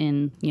at us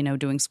in,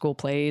 doing school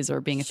plays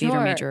or being a theater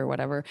major or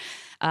whatever.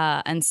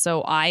 And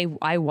so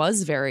I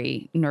was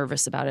very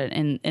nervous about it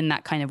in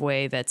that kind of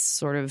way that's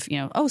sort of,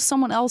 oh,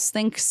 someone else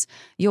thinks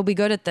you'll be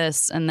good at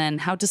this. And then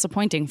how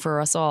disappointing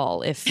for us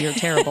all if you're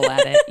terrible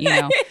at it,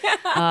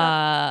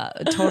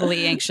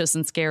 totally anxious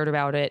and scared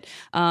about it.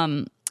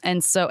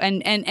 And so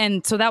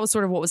so that was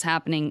sort of what was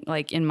happening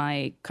like in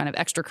my kind of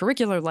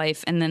extracurricular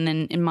life. And then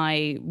in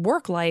my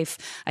work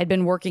life, I'd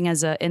been working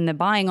in the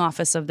buying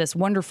office of this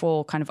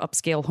wonderful kind of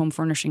upscale home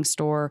furnishing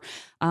store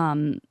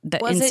in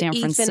San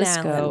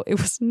Francisco. Allen? It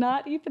was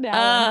not Ethan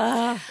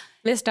Allen.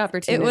 Missed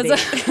opportunity. It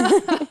was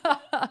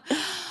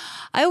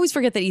I always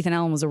forget that Ethan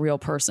Allen was a real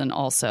person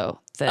also,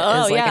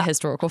 that is like a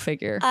historical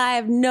figure. I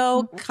have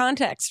no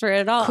context for it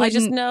at all. I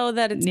just know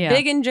that it's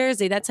big in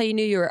Jersey. That's how you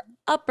knew you were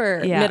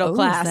upper middle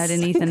class. Is that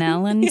an Ethan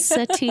Allen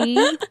settee?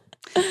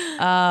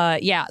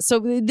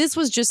 So this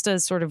was just a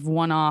sort of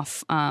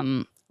one-off,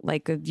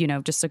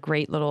 just a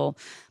great little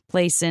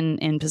place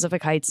in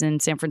Pacific Heights in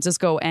San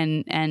Francisco.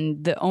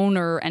 And the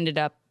owner ended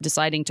up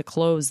deciding to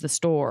close the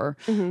store.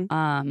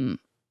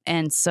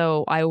 And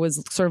so I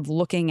was sort of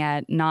looking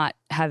at not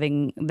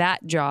having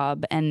that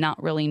job and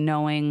not really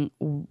knowing.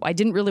 I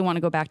didn't really want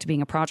to go back to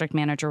being a project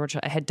manager, which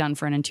I had done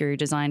for an interior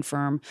design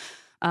firm,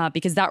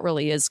 because that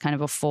really is kind of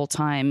a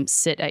full-time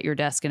sit at your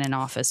desk in an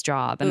office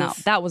job. And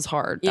that was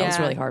hard. That was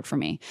really hard for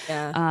me.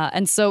 Yeah.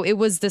 And so it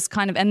was this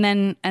kind of, and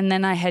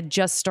then I had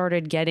just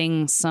started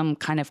getting some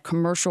kind of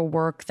commercial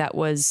work that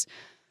was,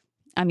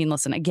 I mean,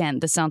 listen, again,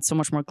 this sounds so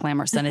much more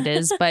glamorous than it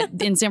is,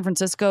 but in San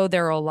Francisco,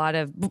 there are a lot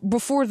of,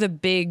 before the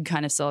big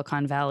kind of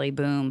Silicon Valley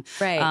boom,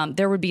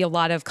 there would be a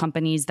lot of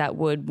companies that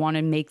would want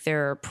to make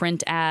their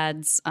print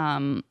ads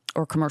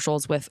or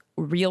commercials with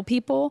real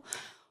people,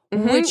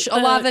 which a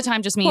lot of the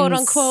time just means quote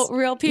unquote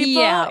real people.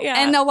 Yeah.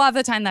 And a lot of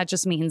the time that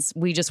just means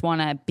we just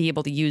want to be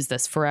able to use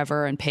this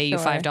forever and pay you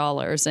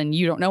 $5 and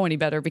you don't know any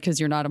better because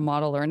you're not a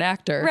model or an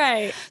actor.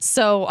 Right.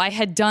 So I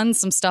had done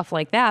some stuff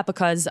like that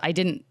because I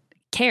didn't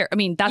care. I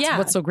mean, that's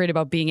what's so great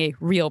about being a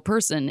real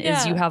person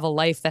is you have a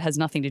life that has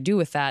nothing to do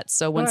with that.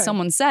 So when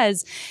someone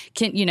says,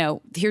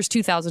 here's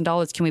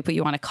 $2,000, can we put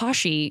you on a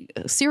Kashi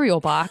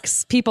cereal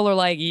box? People are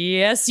like,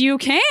 yes, you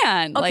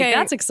can. Okay. Like,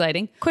 that's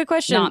exciting. Quick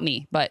question. Not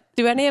me, but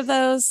do any of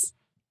those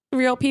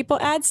real people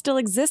ads still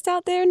exist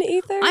out there in the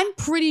ether? I'm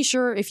pretty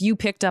sure if you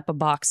picked up a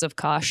box of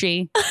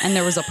Kashi and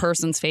there was a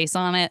person's face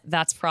on it,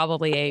 that's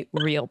probably a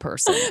real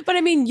person. But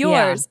I mean,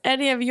 yours,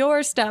 any of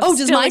your stuff. Oh,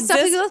 does my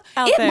stuff exist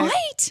out it there?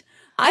 Might.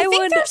 I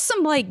think there's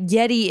some like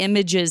Getty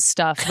Images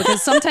stuff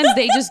because sometimes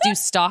they just do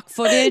stock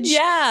footage.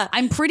 Yeah.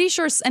 I'm pretty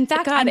sure. In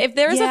fact, God, if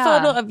there's a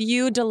photo of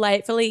you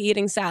delightfully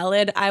eating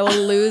salad, I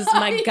will lose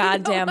my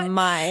goddamn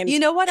mind. You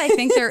know what I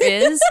think there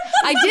is?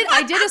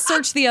 I did a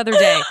search the other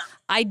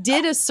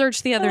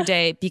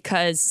day.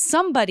 Because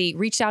somebody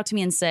reached out to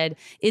me and said,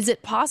 is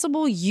it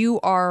possible you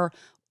are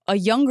a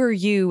younger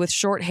you with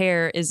short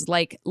hair is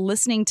like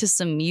listening to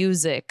some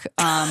music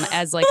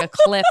as like a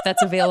clip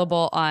that's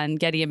available on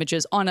Getty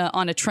Images on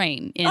a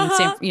train in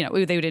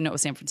they didn't know it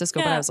was San Francisco,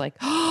 but I was like,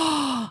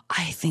 oh,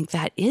 I think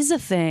that is a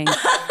thing.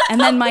 And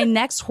then my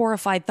next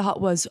horrified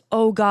thought was,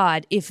 oh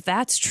God, if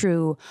that's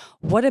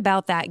what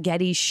about that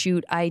Getty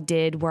shoot I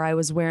did where I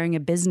was wearing a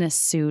business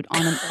suit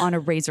on a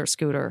Razor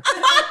scooter?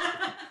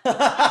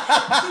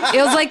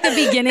 It was like the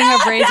beginning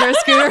of Razor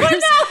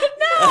scooters.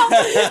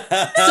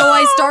 So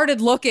I started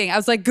looking. I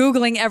was like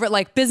Googling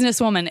like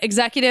businesswoman,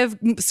 executive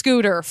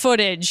scooter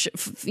footage,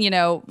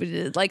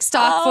 like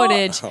stock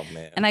footage. Oh,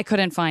 man. And I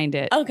couldn't find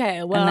it.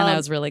 Okay, well. And then I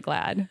was really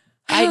glad.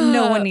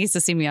 No one needs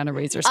to see me on a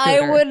Razor scooter.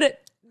 I would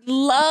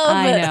love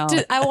I know.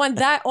 I want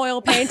that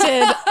oil painted.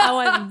 I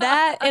want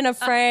that in a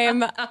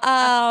frame.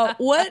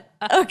 What?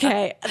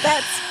 Okay,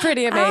 that's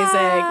pretty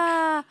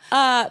amazing.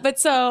 But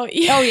so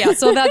yeah. Oh yeah.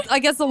 So that, I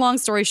guess the long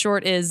story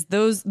short is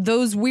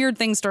those weird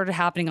things started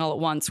happening all at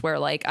once, where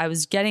like I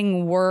was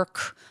getting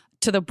work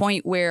to the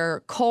point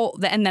where Cole,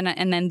 and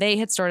then they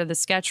had started the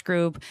sketch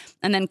group,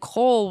 and then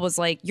Cole was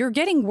like, "You're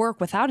getting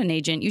work without an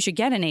agent. You should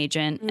get an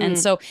agent." And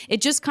so it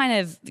just kind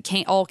of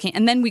came.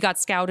 And then we got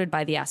scouted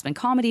by the Aspen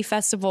Comedy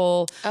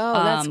Festival. Oh,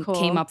 that's cool.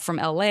 Came up from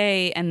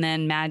LA, and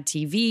then Mad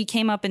TV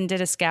came up and did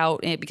a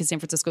scout because San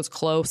Francisco's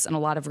close, and a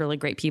lot of really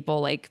great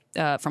people like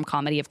from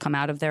comedy have come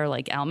out of there,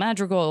 like Al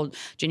Madrigal,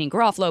 Janine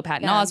Garofalo,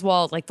 Patton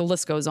Oswalt, like the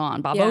list goes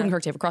on. Bob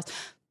Odenkirk, David Cross,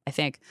 I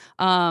think.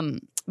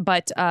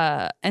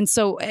 And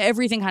so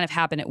everything kind of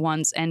happened at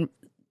once. And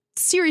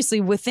seriously,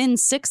 within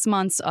 6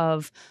 months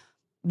of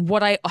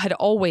what I had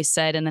always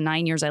said in the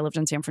 9 years I lived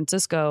in San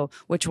Francisco,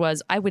 which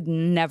was I would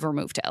never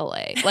move to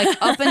LA. Like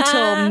up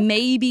until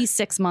maybe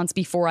 6 months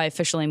before I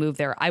officially moved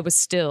there, I was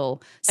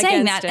still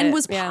saying Against that and it.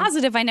 was Yeah.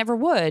 positive I never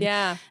would.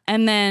 Yeah.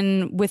 And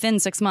then within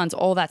 6 months,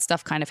 all that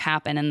stuff kind of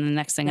happened. And the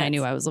next thing I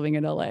knew, I was living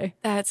in LA.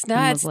 That's And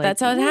I nuts. was like,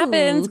 That's how it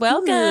happens.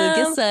 Welcome.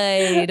 Guess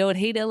I don't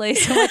hate LA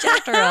so much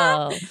after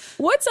all.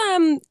 What's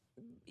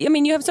I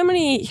mean, you have so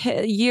many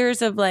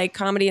years of like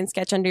comedy and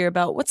sketch under your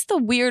belt. What's the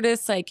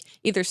weirdest like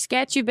either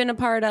sketch you've been a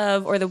part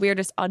of or the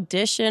weirdest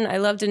audition? I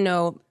love to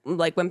know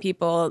like when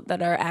people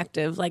that are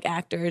active, like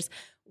actors,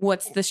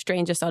 what's the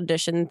strangest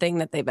audition thing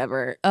that they've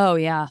ever? Oh,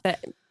 yeah.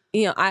 That,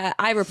 you know,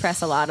 I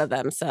repress a lot of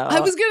them. So I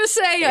was going to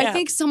say, I Yeah.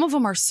 think some of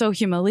them are so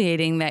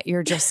humiliating that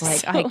you're just like,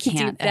 So I can't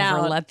deep ever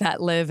down. let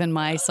that live in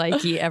my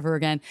psyche ever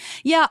again.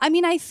 Yeah, I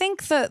mean, I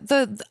think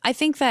I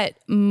think that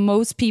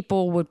most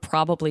people would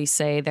probably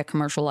say that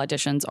commercial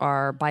auditions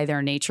are by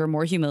their nature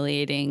more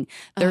humiliating.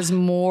 There's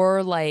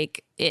more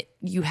like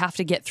you have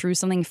to get through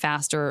something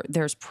faster.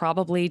 There's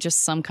probably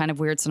just some kind of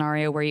weird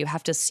scenario where you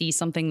have to see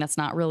something that's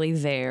not really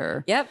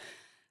there. Yep.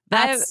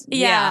 That's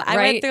I right?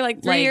 went through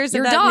like 3 years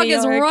Your of that dog New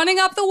is York. running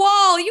up the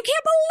wall. You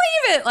can't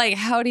believe it. Like,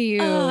 how do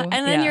you? And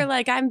then Yeah. you're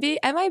like, am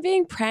I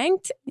being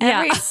pranked?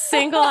 Yeah. Every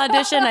single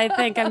audition, I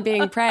think I'm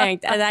being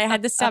pranked, and I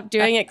had to stop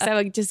doing it because I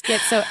would just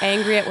get so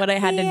angry at what I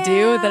had to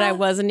do that I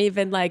wasn't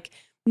even like,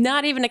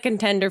 not even a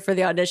contender for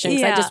the audition.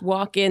 Because I Yeah. just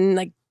walk in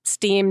like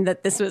steam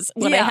that this was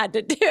what I Yeah. had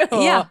to do.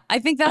 Yeah, I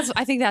think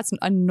that's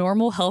a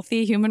normal,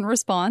 healthy human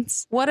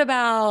response. What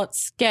about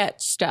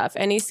sketch stuff?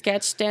 Any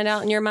sketch stand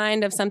out in your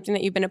mind of something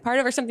that you've been a part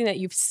of or something that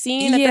you've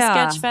seen at the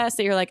Yeah. Sketch Fest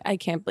that you're like, I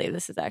can't believe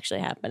this is actually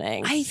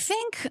happening?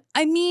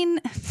 I mean,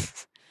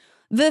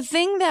 the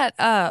thing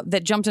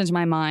that jumped into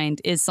my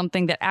mind is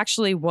something that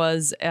actually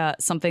was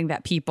something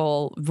that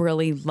people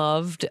really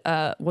loved.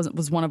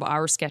 Was one of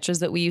our sketches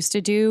that we used to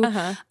do.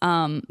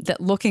 That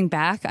looking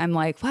back, I'm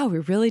like, wow, we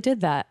really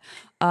did that.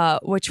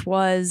 Which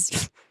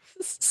was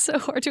so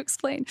hard to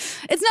explain.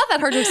 It's not that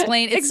hard to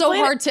explain. It's so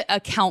hard to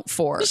account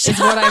for. Is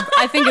what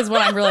I think is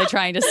what I'm really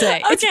trying to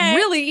say. It's Okay.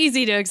 really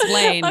easy to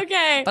explain.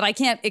 Okay. But I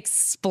can't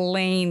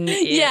explain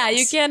it. Yeah,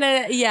 you can't.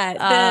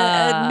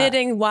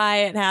 Admitting why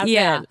it happened.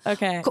 Yeah.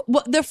 Okay.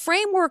 Well, the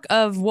framework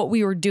of what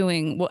we were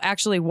doing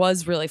actually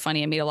was really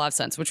funny and made a lot of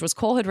sense, which was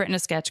Cole had written a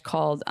sketch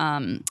called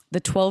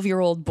the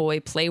 12-Year-Old Boy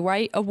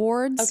Playwright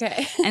Awards.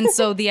 Okay. And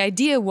so the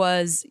idea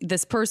was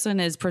this person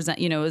is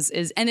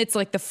and it's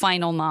like the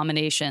final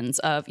nominations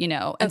of,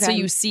 and so Okay.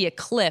 you see a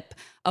clip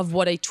of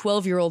what a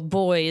 12-year-old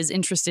boy is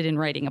interested in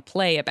writing a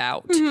play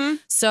about. Mm-hmm.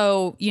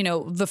 So,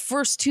 the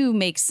first two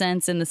make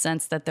sense in the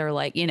sense that they're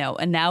like,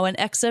 and now an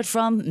excerpt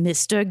from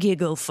Mr.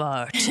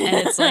 Gigglefart.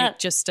 And it's like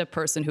just a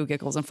person who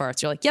giggles and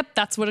farts. You're like, yep,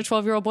 that's what a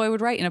 12-year-old boy would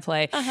write in a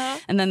play.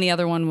 And then the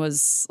other one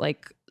was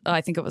like,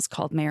 I think it was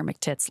called Mayor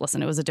McTits.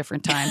 Listen, it was a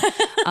different time.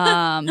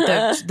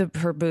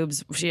 Her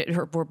boobs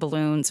were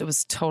balloons. It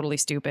was totally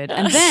stupid.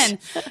 And then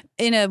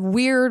in a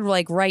weird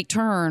like right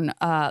turn,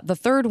 the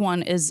third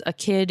one is a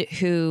kid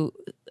who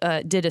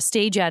did a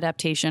stage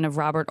adaptation of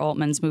Robert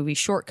Altman's movie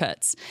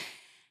Shortcuts.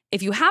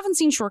 If you haven't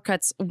seen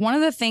Shortcuts, one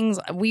of the things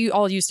we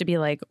all used to be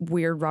like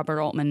weird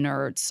Robert Altman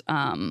nerds.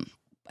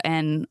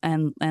 And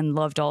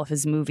loved all of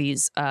his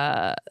movies,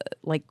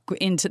 like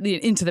into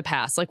the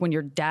past. Like when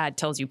your dad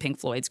tells you Pink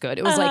Floyd's good,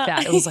 it was like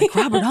that. It was like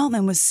Robert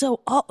Altman was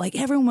so up, like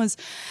everyone was.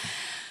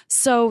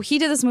 So he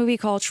did this movie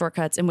called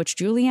Shortcuts, in which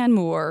Julianne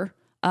Moore.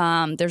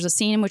 There's a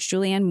scene in which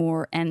Julianne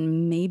Moore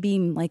and maybe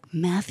like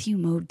Matthew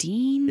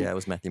Modine. Yeah, it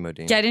was Matthew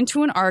Modine. Get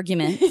into an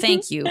argument.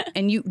 Thank you.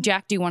 And you,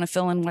 Jack, do you want to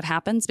fill in what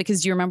happens?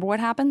 Because do you remember what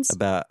happens?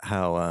 About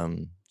how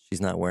she's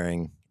not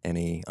wearing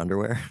any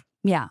underwear.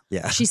 Yeah.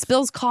 Yeah. She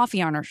spills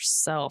coffee on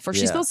herself, or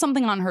she Yeah. spills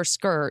something on her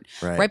skirt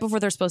Right. before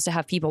they're supposed to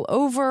have people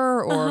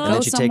over or And go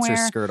then she somewhere. takes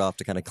her skirt off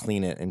to kind of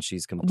clean it, and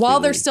she's completely. While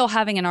they're still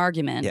having an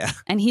argument. Yeah.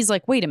 And he's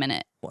like, wait a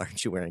minute. Why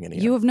aren't you wearing any?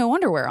 You have no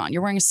underwear on.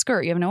 You're wearing a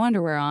skirt. You have no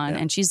underwear on.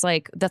 Yeah. And she's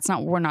like,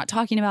 we're not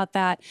talking about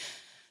that.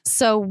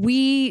 So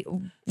we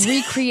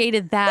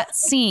recreated that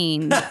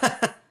scene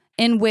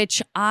in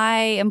which I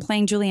am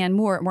playing Julianne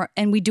Moore,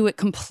 and we do it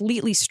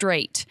completely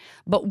straight.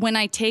 But when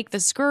I take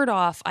the skirt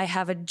off, I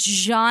have a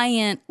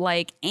giant,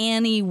 like,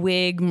 Annie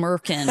wig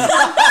merkin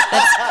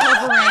that's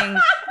covering,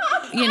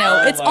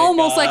 it's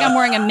almost like I'm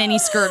wearing a mini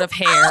skirt of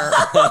hair.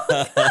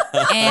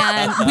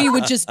 And we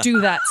would just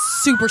do that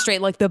super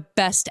straight, like the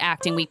best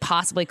acting we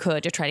possibly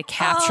could to try to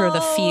capture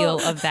the feel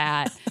of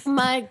that.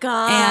 My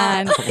God.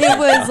 And it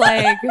was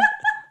like...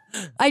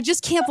 I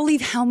just can't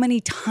believe how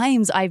many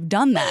times I've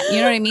done that. You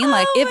know what I mean?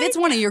 Like, if it's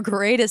one of your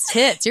greatest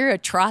hits, you're going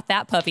to trot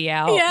that puppy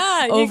out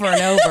over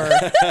and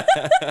over.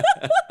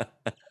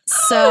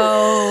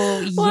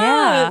 So, yeah.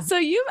 Wow. So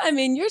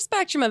your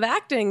spectrum of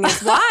acting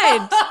is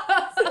wide.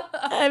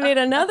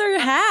 Another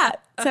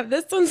hat, except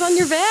this one's on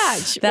your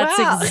badge. That's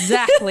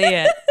exactly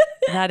it.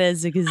 That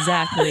is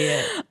exactly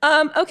it.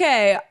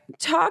 Okay.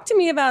 Talk to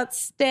me about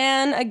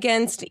Stan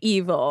Against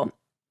Evil.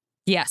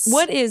 Yes.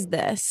 What is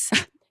this?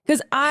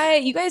 Because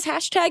you guys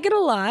hashtag it a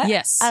lot.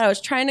 Yes. I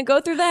was trying to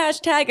go through the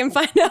hashtag and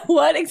find out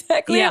what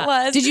exactly it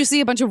was. Did you see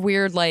a bunch of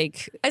weird,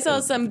 like... I saw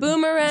some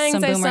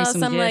boomerangs. I saw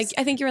some like,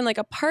 I think you're in like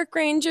a park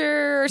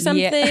ranger or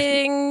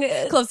something.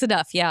 Yeah. Close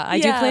enough, yeah. I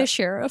do play a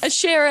sheriff. A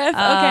sheriff,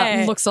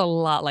 okay. Looks a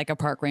lot like a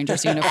park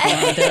ranger's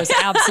uniform. There's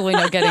absolutely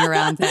no getting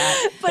around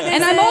that.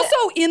 And I'm also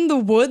in the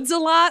woods a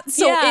lot,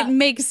 so it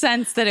makes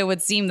sense that it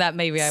would seem that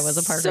maybe I was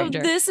a park ranger.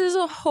 So this is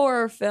a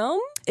horror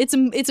film? It's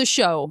a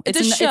show. It's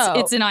a show.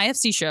 It's an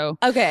IFC show.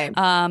 Okay.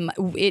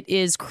 It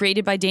is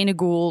created by Dana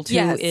Gould, who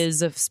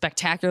is a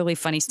spectacularly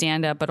funny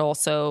stand-up, but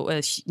also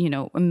a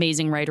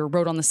amazing writer.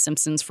 Wrote on The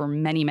Simpsons for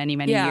many, many,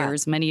 many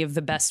years. Many of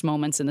the best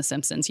moments in The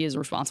Simpsons he is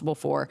responsible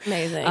for.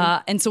 Amazing.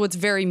 And so it's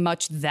very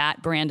much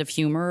that brand of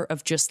humor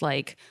of just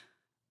like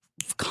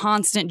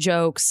constant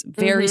jokes,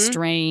 very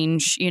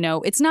strange.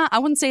 It's not. I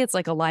wouldn't say it's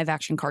like a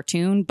live-action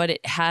cartoon, but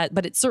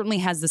it certainly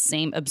has the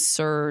same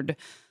absurd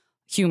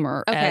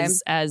humor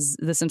as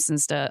The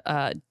Simpsons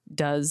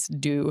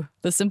do.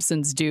 The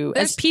Simpsons do.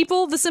 As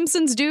people, The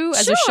Simpsons do.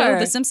 As a show,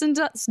 The Simpsons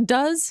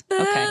does.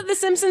 The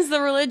Simpsons,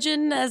 the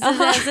religion, as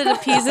it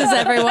appeases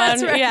everyone.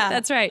 That's right. Yeah.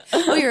 That's right.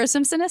 Oh, you're a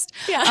Simpsonist?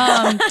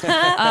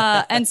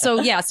 Yeah. And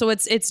so, so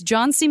it's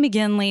John C.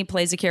 McGinley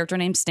plays a character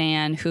named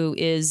Stan, who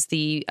is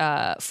the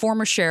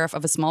former sheriff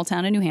of a small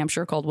town in New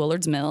Hampshire called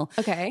Willard's Mill.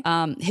 Okay.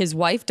 His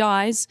wife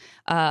dies.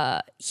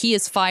 He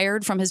is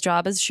fired from his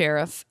job as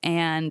sheriff,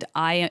 and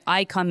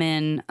I come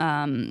in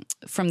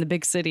from the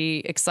big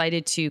city,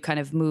 excited to kind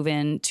of move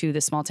into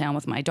the small town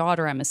with my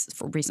daughter. I'm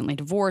recently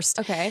divorced.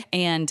 Okay.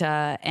 And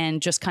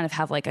just kind of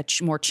have like a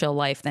more chill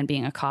life than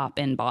being a cop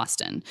in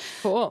Boston.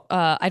 Cool.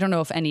 I don't know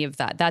if any of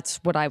that. That's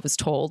what I was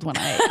told when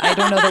I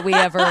don't know that we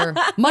ever,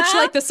 much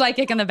like the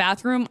psychic in the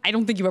bathroom, I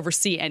don't think you ever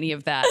see any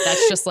of that.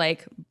 That's just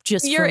like,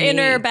 your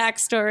inner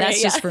backstory.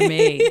 That's just for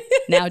me.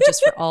 Now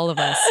just for all of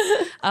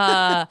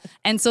us.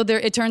 And so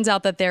it turns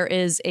out that there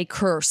is a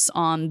curse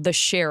on the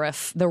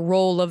sheriff, the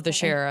role of the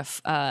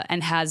sheriff,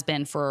 and has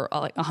been for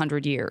like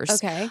 100 years.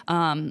 Okay.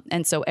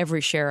 And so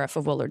every sheriff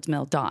of Willard's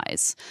Mill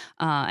dies.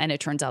 And it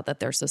turns out that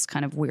there's this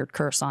kind of weird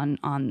curse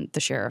on the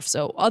sheriff.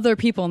 So other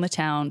people in the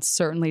town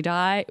certainly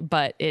die,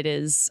 but it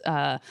is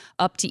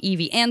up to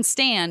Evie and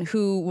Stan,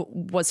 who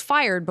was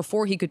fired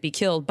before he could be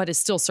killed, but is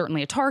still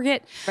certainly a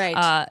target.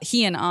 Right.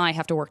 He and I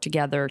have to work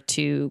together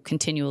to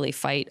continually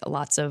fight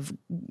lots of,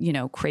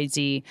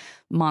 crazy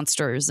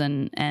monsters,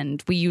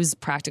 and we use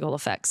practical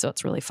effects, so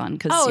it's really fun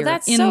because you're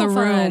in the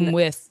room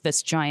with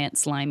this giant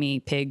slimy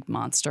pig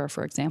monster,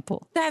 for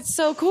example. That's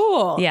so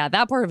cool. Yeah,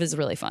 that part of it is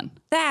really fun.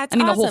 That's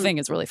the whole awesome. thing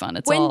is really fun.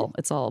 It's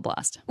all a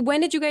blast.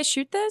 When did you guys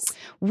shoot this?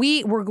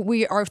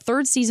 Our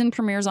third season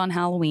premieres on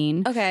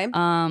Halloween. Okay.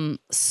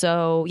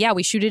 So yeah,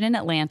 we shoot it in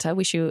Atlanta.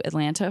 We shoot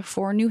Atlanta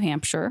for New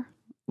Hampshire,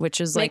 which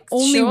is like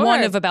only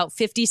one of about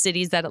 50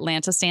 cities that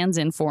Atlanta stands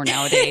in for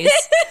nowadays.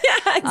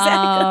 Yeah,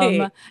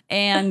 exactly.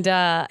 And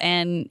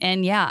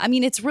yeah, I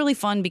mean, it's really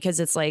fun because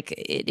it's like,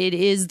 it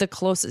is the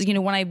closest,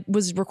 when I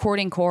was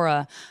recording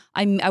Cora,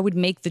 I would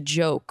make the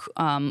joke,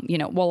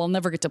 I'll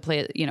never get to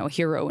play, a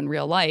hero in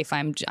real life.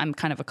 I'm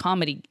kind of a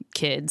comedy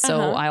kid,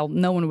 so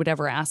no one would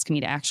ever ask me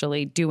to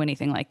actually do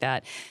anything like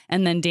that.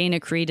 And then Dana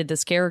created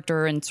this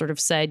character and sort of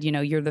said,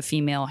 you're the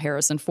female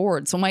Harrison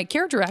Ford. So my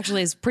character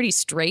actually is pretty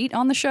straight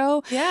on the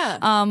show. Yeah.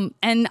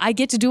 And I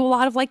get to do a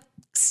lot of like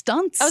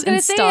stunts. I was going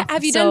to say,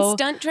 have you done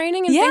stunt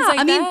training and things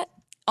like that?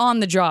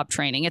 On the job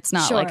training. It's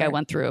not like I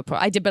went through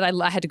I did, but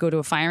I had to go to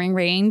a firing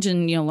range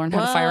and learn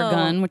how to fire a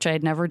gun, which I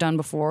had never done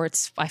before.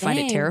 I find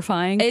it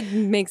terrifying. It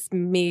makes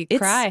me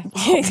cry.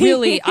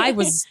 Really, I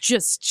was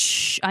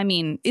just. I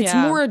mean, it's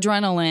more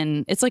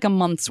adrenaline. It's like a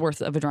month's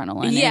worth of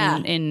adrenaline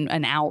in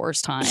an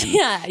hour's time.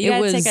 Yeah, you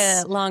gotta take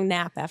a long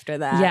nap after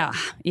that.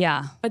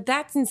 Yeah. But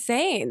that's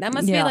insane. That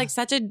must be like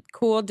such a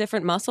cool,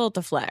 different muscle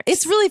to flex.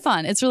 It's really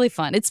fun.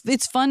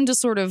 It's fun to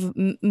sort of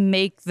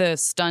make the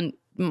stunt.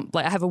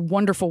 Like I have a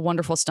wonderful,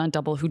 wonderful stunt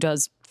double who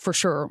does for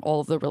sure all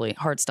of the really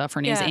hard stuff.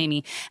 Her name's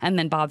Amy. And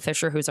then Bob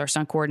Fisher, who's our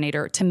stunt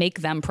coordinator, to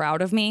make them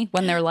proud of me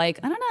when they're like,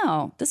 I don't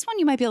know, this one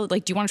you might be able to,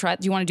 like, do you want to try it?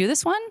 Do you want to do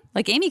this one?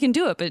 Like Amy can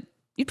do it, but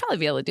you'd probably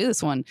be able to do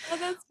this one. Oh,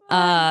 that's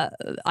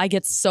I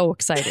get so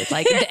excited.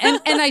 Like,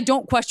 and I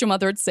don't question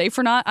whether it's safe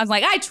or not. I'm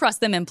like, I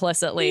trust them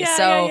implicitly.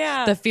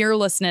 The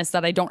fearlessness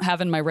that I don't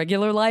have in my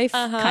regular life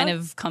kind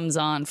of comes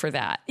on for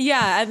that.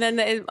 Yeah, and then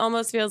it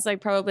almost feels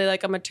like probably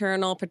like a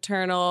maternal,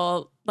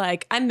 paternal,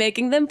 like I'm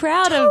making them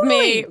proud of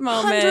me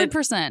moment.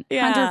 100%.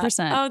 Yeah.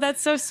 100%. Oh,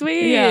 that's so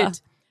sweet. Yeah.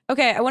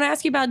 Okay, I want to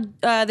ask you about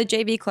the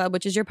JV Club,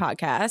 which is your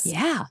podcast.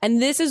 Yeah.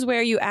 And this is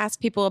where you ask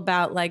people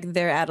about like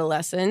their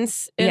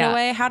adolescence in a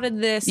way. How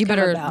did this You come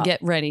better about?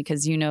 get ready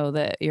because you know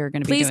that you're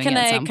going to be Please, doing can it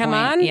at I some come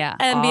point. on Yeah.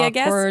 and be a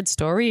guest? Awkward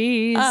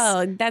stories.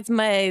 Oh, that's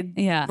my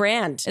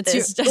brand. It's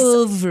It's your just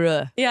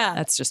oeuvre. Yeah.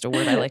 That's just a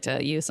word I like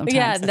to use sometimes.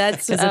 Yeah,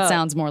 that's because it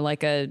sounds more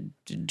like a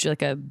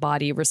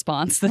body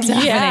response that's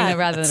happening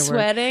rather than a word.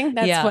 Sweating.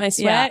 That's Yeah. my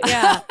sweat.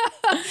 Yeah.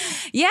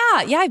 Yeah.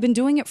 I've been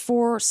doing it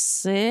for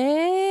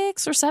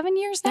 6 or 7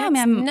 years now. That's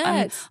I mean,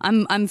 nuts.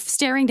 I'm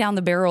staring down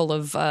the barrel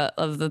of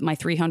my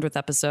 300th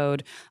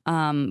episode,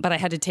 but I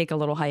had to take a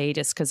little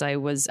hiatus because I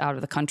was out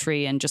of the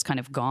country and just kind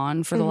of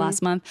gone for the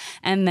last month,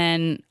 and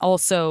then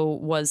also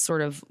was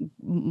sort of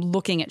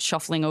looking at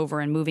shuffling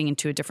over and moving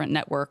into a different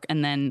network,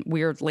 and then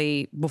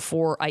weirdly,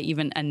 before I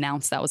even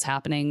announced that was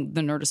happening,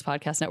 the Nerdist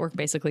Podcast Network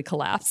basically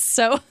collapsed.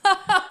 So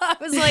I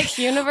was like,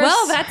 Universe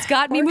well, that's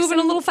got me works moving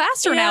a in- little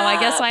faster now. I Yeah.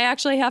 guess I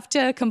actually have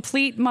to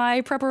complete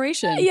my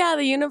preparation. Yeah,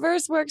 the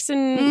universe works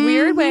in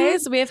weird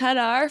ways. We've had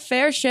our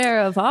fair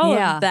share of all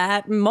Yeah. of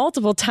that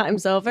multiple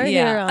times over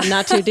Yeah. here on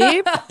Not Too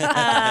Deep. But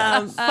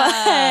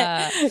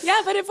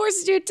it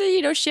forces you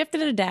to, shift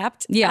and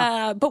adapt.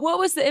 Yeah. But what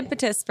was the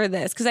impetus for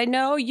this? Because I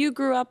know you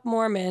grew up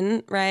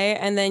Mormon, right?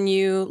 And then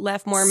you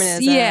left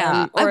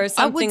Mormonism or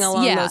something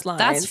along those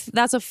lines.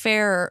 That's a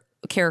fair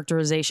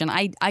characterization.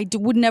 I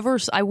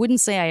wouldn't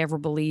say I ever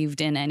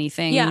believed in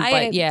anything.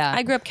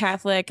 I grew up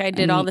Catholic. I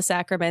did all the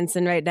sacraments,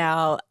 and right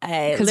now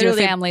I because your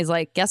literally. family's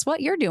like, guess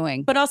what you're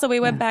doing? But also, we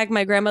went back.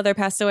 My grandmother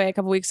passed away a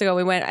couple weeks ago.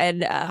 We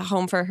went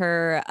home for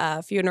her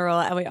funeral,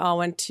 and we all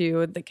went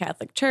to the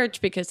Catholic church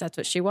because that's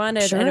what she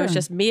wanted. And it was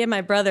just me and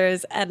my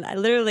brothers. And I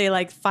literally,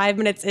 like 5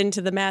 minutes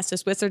into the mass,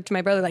 just whispered to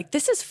my brother, like,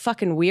 "This is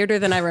fucking weirder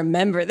than I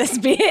remember this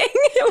being."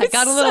 I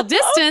got a little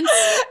distance,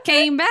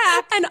 came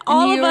back, and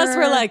all of us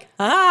were like,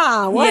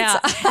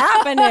 what's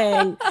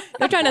happening?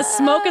 They're trying to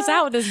smoke us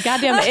out with this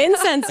goddamn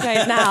incense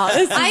right now.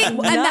 This is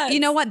nuts. you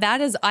know what?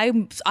 That is,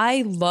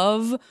 I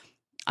love.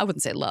 I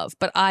wouldn't say love,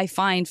 but I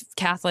find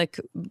Catholic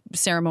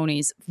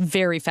ceremonies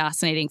very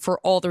fascinating for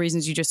all the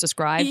reasons you just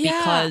described. Yeah.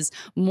 Because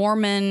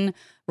Mormon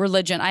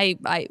religion,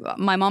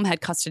 my mom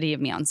had custody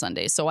of me on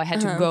Sundays, so I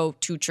had to go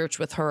to church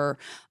with her.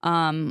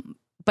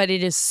 But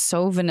it is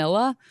so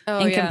vanilla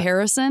in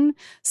comparison.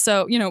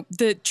 So,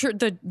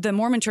 the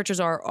Mormon churches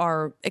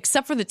are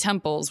except for the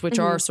temples, which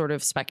are sort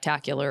of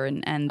spectacular,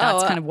 and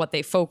that's kind of what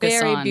they focus on.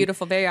 Very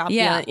beautiful, very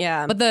opulent.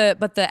 Yeah. But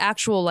the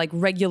actual like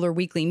regular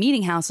weekly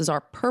meeting houses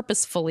are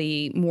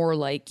purposefully more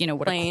like,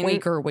 what Plain. a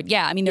Quaker would.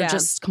 Yeah. I mean, they're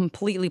just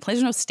completely plain.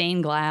 There's no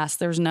stained glass.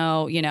 There's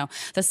no,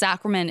 the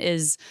sacrament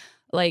is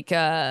like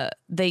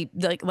they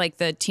like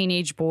the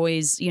teenage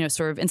boys,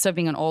 sort of instead of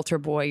being an altar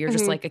boy, you're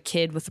just like a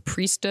kid with a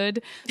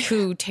priesthood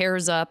who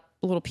tears up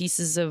little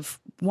pieces of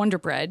Wonder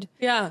Bread.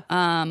 Yeah.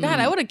 God,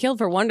 I would have killed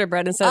for Wonder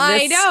Bread instead of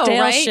this stale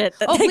right? shit.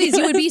 Oh, please,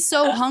 you would be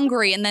so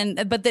hungry,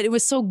 but that it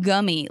was so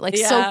gummy, like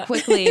so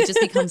quickly, it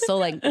just becomes so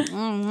like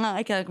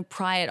I can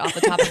pry it off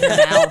the top of your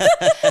mouth.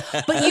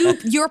 But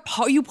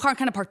you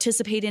kind of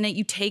participate in it.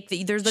 You take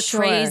there's the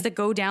trays that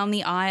go down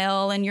the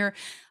aisle, and you're.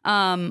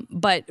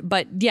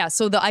 But yeah,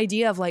 so the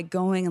idea of like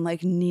going and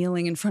like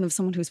kneeling in front of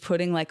someone who's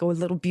putting like a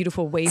little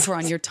beautiful wafer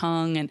on your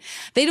tongue, and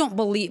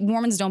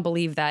Mormons don't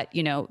believe that,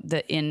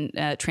 in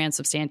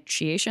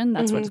transubstantiation,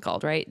 that's what it's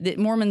called, right? The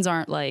Mormons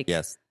aren't like,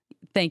 Yes.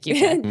 Thank you.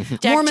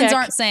 Mormons check.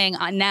 aren't saying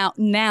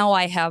now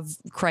I have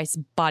Christ's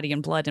body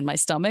and blood in my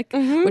stomach,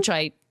 which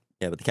I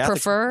Yeah, but the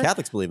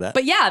Catholics believe that.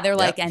 But yeah, they're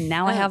like, and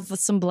now I have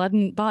some blood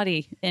and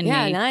body in me.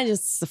 Yeah, now I'm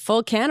just a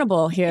full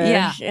cannibal here.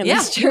 Yeah, in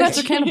this you guys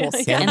church. are cannibals,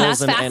 and Cannibals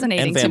that's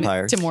fascinating and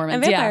vampires. to Mormons.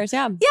 And vampires,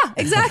 yeah. Yeah,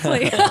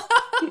 exactly.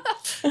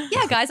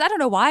 Yeah, guys, I don't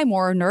know why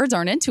more nerds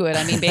aren't into it.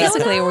 I mean,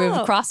 basically,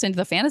 we've crossed into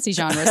the fantasy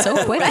genre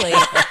so quickly.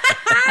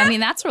 I mean,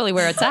 that's really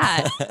where it's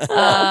at.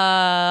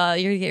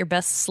 You're gonna get your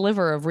best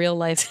sliver of real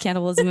life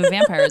cannibalism and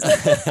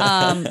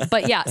vampirism.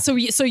 But yeah, so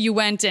you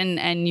went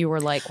and you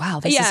were like, wow,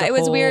 this is it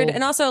was whole... weird.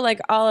 And also like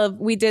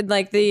we did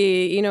like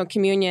the,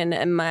 communion,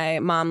 and my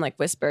mom like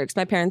whispered, 'cause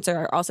my parents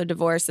are also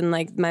divorced, and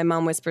like my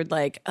mom whispered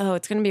like, oh,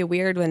 it's going to be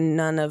weird when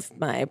none of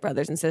my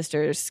brothers and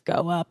sisters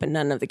go up and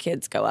none of the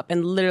kids go up.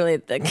 And literally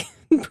the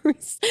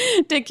priest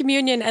did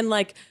communion, and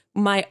like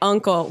my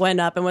uncle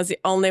went up and was the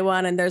only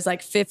one, and there's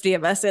like 50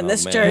 of us in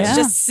this man. church Yeah.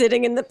 just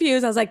sitting in the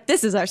pews. I was like,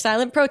 this is our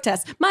silent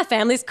protest. My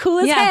family's cool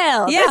as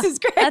hell. Yeah, This is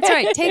great. That's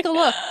right. Take a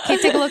look. Okay,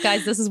 take a look,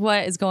 guys. This is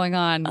what is going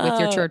on with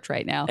your church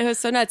right now. It was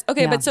so nuts.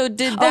 Okay, Yeah. but so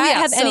did that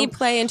have so- any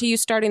play into you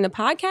starting the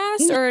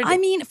podcast? Or I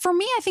mean, for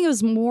me, I think it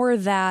was more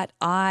that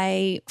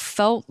I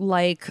felt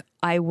like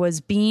I was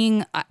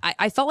being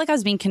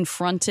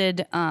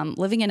confronted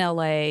living in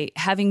LA,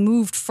 having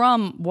moved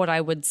from what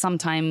I would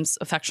sometimes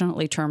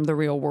affectionately term the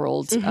real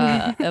world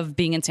of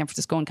being in San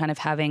Francisco and kind of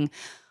having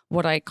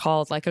what I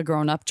called like a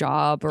grown-up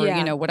job or,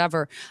 you know,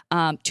 whatever,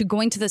 to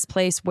going to this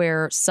place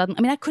where suddenly,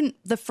 I mean, I couldn't,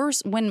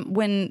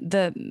 when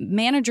the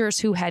managers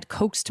who had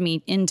coaxed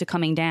me into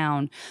coming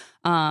down,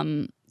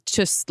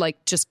 just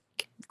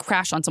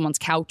crash on someone's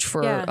couch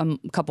for a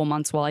couple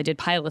months while I did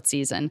pilot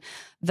season,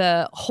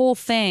 the whole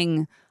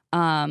thing,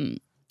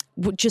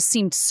 just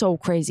seemed so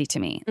crazy to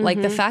me.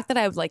 Like the fact that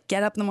I would like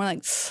get up in the morning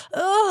like,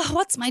 oh,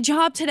 what's my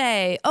job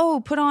today?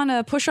 Oh, put on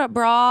a push-up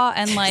bra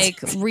and like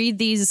read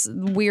these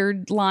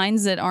weird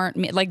lines that aren't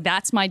me. Like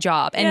that's my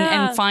job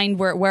and find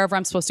wherever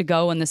I'm supposed to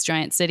go in this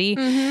giant city.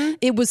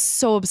 It was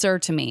so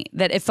absurd to me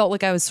that it felt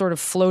like I was sort of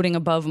floating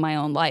above my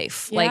own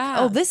life. Like,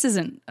 oh, this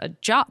isn't a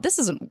job. This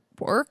isn't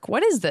work.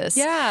 What is this?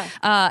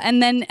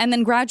 And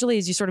then gradually,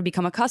 as you sort of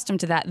become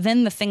accustomed to that,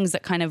 then the things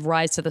that kind of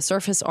rise to the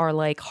surface are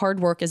like hard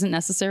work isn't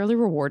necessarily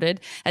rewarded,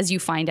 as you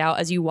find out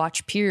as you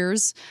watch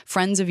peers,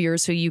 friends of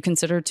yours who you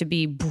consider to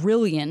be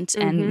brilliant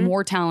and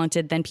more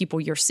talented than people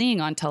you're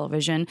seeing on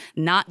television,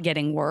 not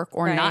getting work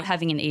or not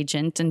having an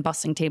agent and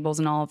bussing tables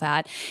and all of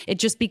that. It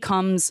just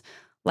becomes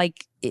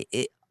like,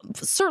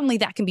 certainly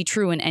that can be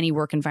true in any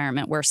work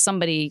environment where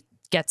somebody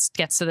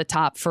gets to the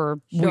top for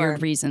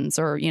weird reasons,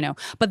 or, you know,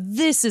 but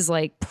this is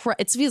like,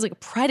 it feels like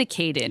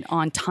predicated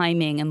on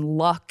timing and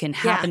luck and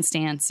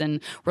happenstance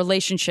and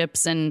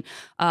relationships, and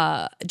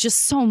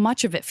just so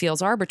much of it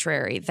feels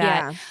arbitrary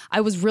that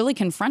I was really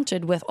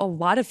confronted with a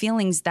lot of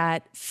feelings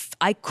that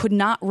I could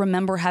not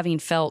remember having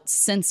felt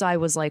since I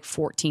was like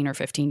 14 or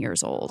 15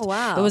 years old. Oh,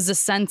 wow. It was a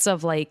sense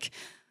of like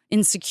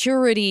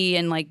insecurity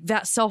and like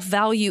that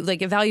self-value,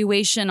 like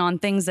evaluation on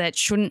things that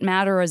shouldn't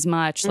matter as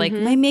much. Like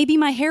maybe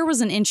my hair was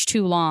an inch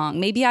too long.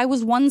 Maybe I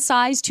was one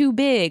size too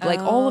big. Like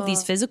all of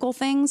these physical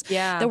things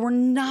that were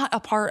not a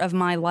part of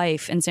my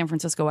life in San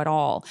Francisco at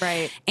all.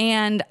 Right.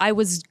 And I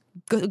was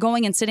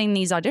going and sitting in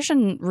these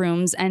audition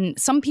rooms, and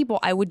some people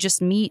I would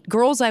just meet,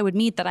 girls I would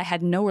meet that I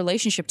had no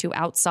relationship to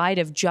outside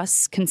of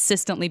just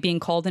consistently being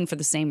called in for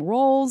the same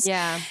roles.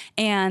 Yeah.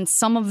 And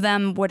some of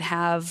them would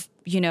have,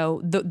 you know,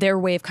 their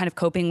way of kind of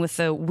coping with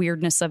the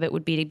weirdness of it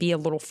would be to be a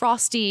little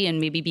frosty and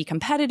maybe be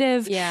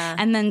competitive. Yeah.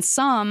 And then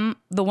some,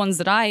 the ones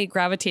that I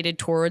gravitated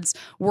towards,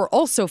 were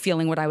also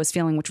feeling what I was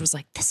feeling, which was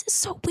like, this is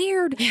so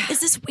weird. Yeah. Is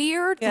this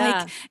weird?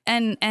 Yeah. Like,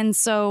 and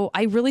so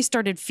I really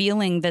started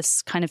feeling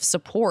this kind of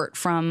support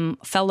from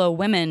fellow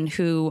women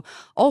who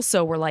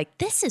also were like,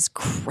 this is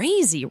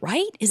crazy,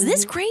 right? Is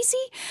this crazy?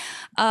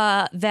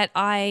 That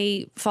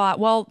I thought,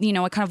 well, you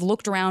know, I kind of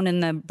looked around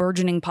in the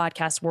burgeoning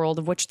podcast world,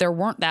 of which there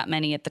weren't that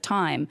many at the time.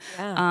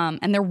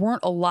 And there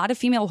weren't a lot of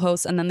female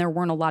hosts, and then there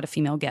weren't a lot of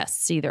female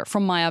guests either,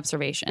 from my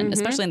observation,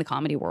 especially in the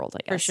comedy world,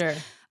 I guess. For sure.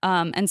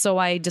 And so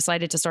I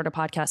decided to start a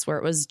podcast where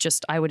it was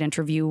just, I would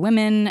interview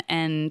women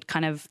and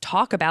kind of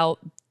talk about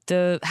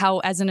how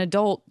as an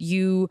adult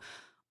you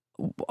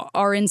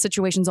are in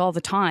situations all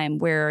the time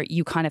where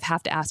you kind of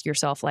have to ask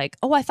yourself like,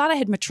 oh, I thought I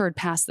had matured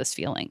past this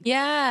feeling.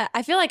 Yeah.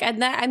 I feel like,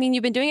 I mean,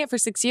 you've been doing it for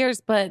 6 years,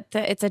 but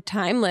it's a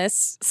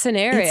timeless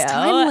scenario. It's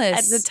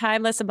timeless. It's a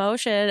timeless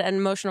emotion and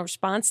emotional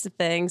response to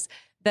things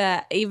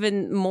that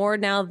even more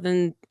now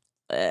than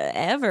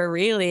ever,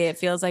 really, it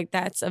feels like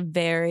that's a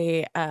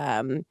very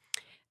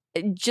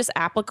just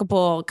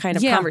applicable kind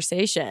of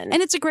conversation.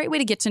 And it's a great way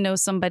to get to know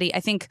somebody. I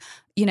think,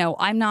 you know,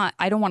 I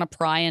don't want to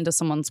pry into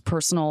someone's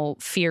personal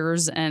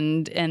fears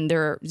and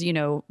their, you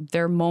know,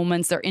 their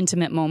moments, their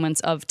intimate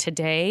moments of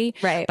today.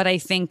 Right. But I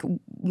think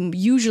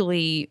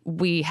usually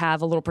we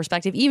have a little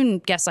perspective. Even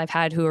guests I've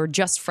had who are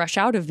just fresh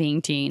out of being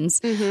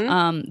teens,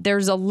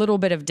 there's a little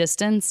bit of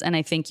distance. And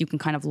I think you can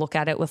kind of look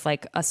at it with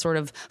like a sort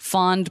of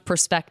fond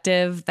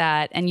perspective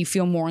and you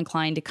feel more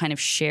inclined to kind of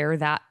share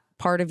that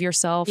part of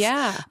yourself.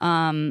 Yeah.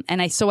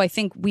 And I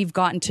think we've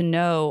gotten to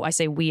know, I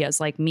say we as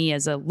like me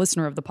as a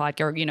listener of the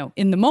podcast, or, you know,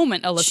 in the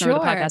moment, a listener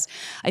of the podcast,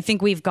 I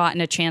think we've gotten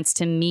a chance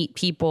to meet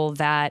people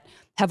that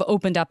have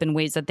opened up in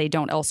ways that they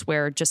don't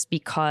elsewhere, just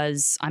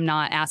because I'm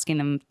not asking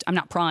them, I'm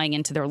not prying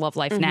into their love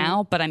life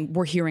now, but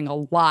we're hearing a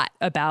lot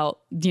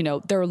about, you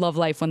know, their love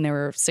life when they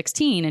were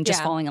 16 and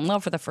just falling in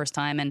love for the first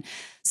time. And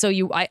so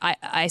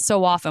I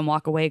so often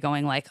walk away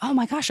going like, oh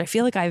my gosh, I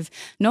feel like I've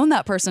known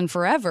that person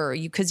forever,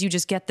 because you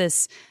just get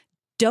this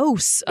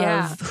dose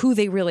of who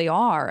they really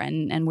are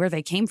and where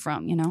they came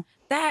from, you know?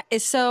 That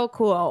is so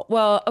cool.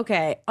 Well,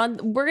 okay,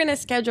 we're gonna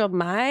schedule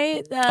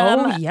my.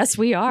 Oh yes,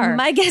 we are.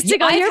 My guest to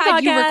go on your podcast.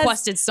 I've had you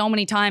requested so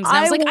many times, and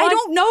I was like, I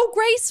don't know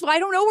Grace. I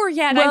don't know her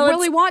yet. Well, I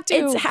really want to.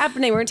 It's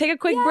happening. We're gonna take a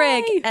quick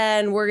break,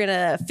 and we're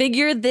gonna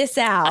figure this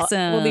out.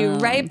 Awesome. We'll be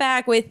right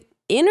back with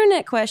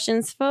internet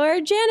questions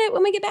for Janet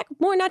when we get back.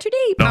 More Not Too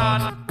Deep.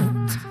 Not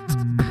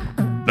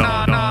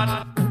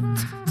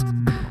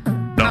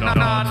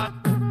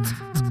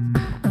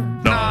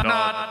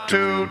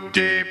Too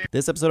Deep.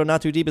 This episode of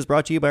Not Too Deep is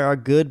brought to you by our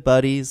good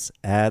buddies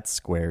at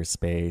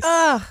Squarespace.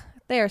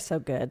 They are so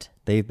good.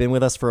 They've been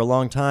with us for a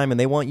long time, and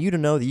they want you to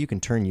know that you can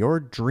turn your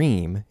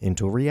dream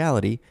into a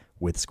reality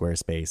with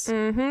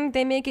Squarespace.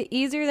 They make it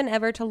easier than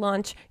ever to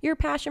launch your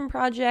passion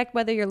project,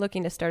 whether you're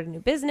looking to start a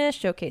new business,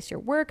 showcase your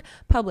work,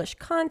 publish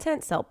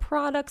content, sell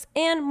products,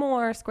 and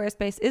more.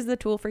 Squarespace is the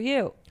tool for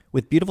you.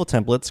 With beautiful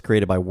templates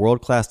created by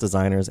world-class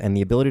designers and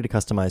the ability to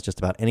customize just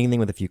about anything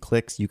with a few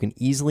clicks, you can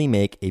easily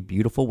make a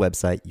beautiful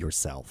website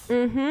yourself.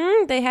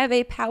 They have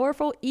a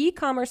powerful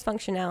e-commerce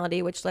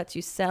functionality, which lets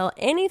you sell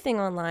anything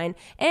online,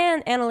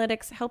 and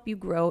analytics help you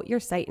grow your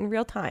site in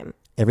real time.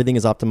 Everything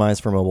is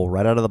optimized for mobile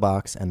right out of the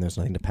box, and there's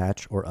nothing to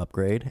patch or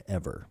upgrade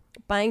ever.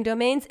 Buying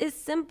domains is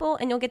simple,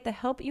 and you'll get the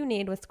help you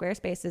need with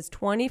Squarespace's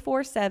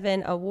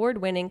 24/7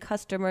 award-winning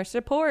customer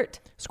support.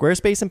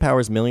 Squarespace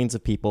empowers millions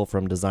of people,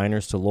 from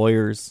designers to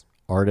lawyers,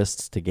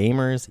 artists to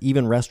gamers,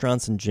 even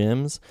restaurants and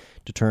gyms,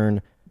 to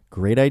turn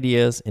great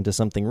ideas into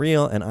something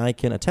real. And I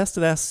can attest to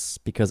this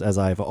because, as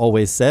I've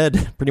always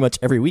said, pretty much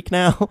every week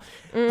now,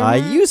 I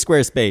use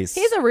Squarespace.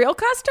 He's a real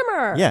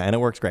customer. Yeah, and it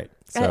works great.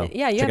 So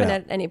yeah, you check it haven't out.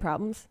 had any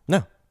problems.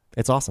 No,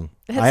 it's awesome.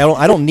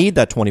 I don't need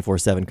that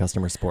 24/7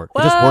 customer support.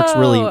 It just works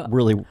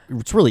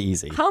it's really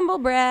easy. Humble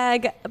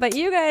brag, but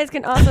you guys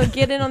can also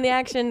get in on the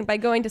action by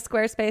going to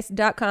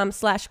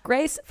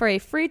squarespace.com/grace for a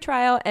free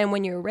trial. And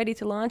when you're ready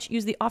to launch,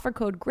 use the offer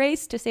code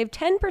GRACE to save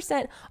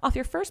 10% off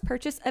your first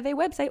purchase of a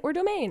website or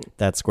domain.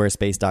 That's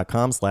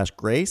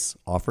squarespace.com/grace,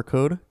 offer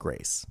code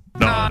GRACE.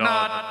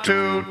 Not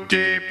too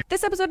deep.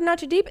 This episode of Not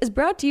Too Deep is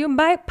brought to you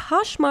by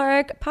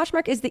Poshmark.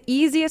 Poshmark is the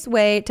easiest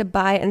way to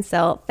buy and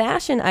sell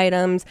fashion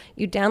items.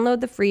 You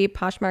download the free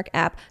Poshmark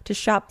app to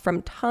shop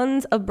from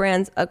tons of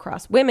brands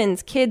across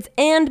women's, kids,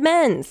 and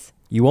men's.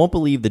 You won't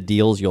believe the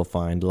deals you'll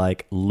find,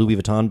 like Louis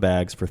Vuitton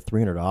bags for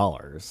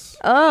 $300.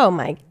 Oh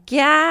my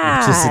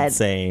God. Which is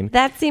insane.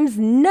 That seems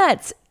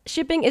nuts.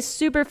 Shipping is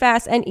super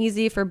fast and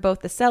easy for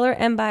both the seller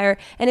and buyer,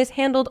 and is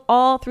handled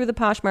all through the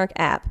Poshmark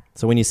app.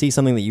 So when you see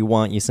something that you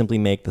want, you simply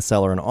make the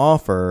seller an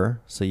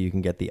offer so you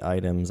can get the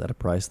items at a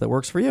price that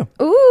works for you.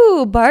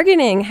 Ooh,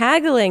 bargaining,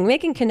 haggling,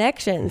 making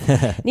connections.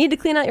 Need to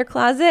clean out your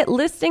closet?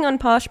 Listing on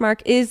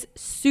Poshmark is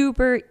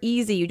super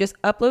easy. You just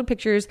upload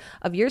pictures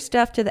of your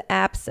stuff to the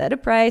app, set a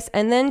price,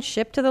 and then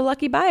ship to the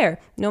lucky buyer.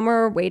 No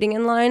more waiting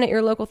in line at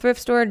your local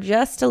thrift store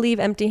just to leave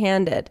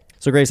empty-handed.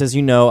 So Grace, as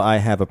you know, I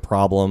have a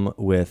problem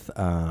with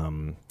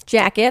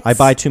jackets. I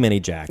buy too many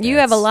jackets. You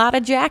have a lot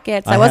of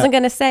jackets. I wasn't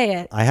going to say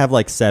it. I have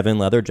like 7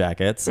 leather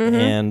jackets,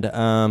 and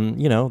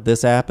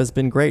this app has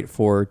been great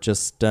for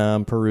just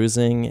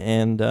perusing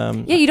and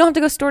yeah, you don't have to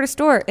go store to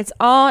store. It's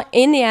all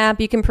in the app.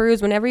 You can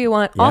peruse whenever you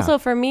want. Yeah. Also,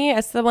 for me,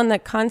 as the one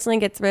that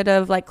constantly gets rid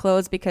of like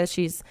clothes because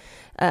she's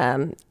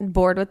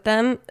bored with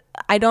them,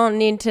 I don't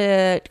need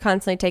to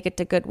constantly take it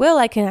to Goodwill.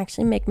 I can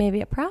actually make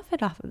maybe a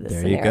profit off of this.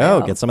 There you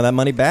go. Get some of that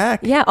money back.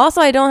 Yeah. Also,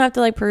 I don't have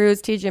to like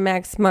peruse TJ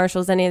Maxx,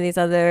 Marshalls, any of these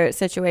other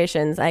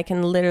situations. I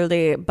can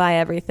literally buy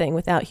everything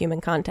without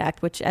human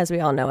contact, which, as we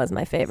all know, is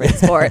my favorite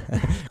sport.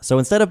 So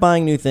instead of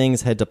buying new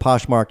things, head to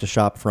Poshmark to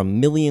shop from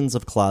millions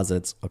of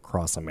closets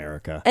across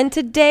America. And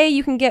today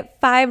you can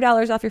get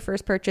 $5 off your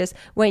first purchase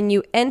when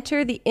you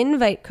enter the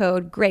invite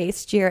code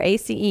GRACE,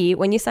 GRACE,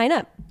 when you sign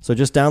up. So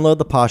just download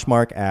the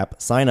Poshmark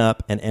app, sign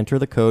up, and enter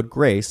the code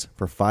GRACE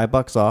for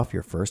 $5 off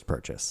your first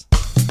purchase.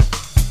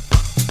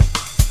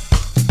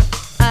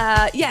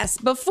 Yes,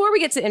 before we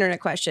get to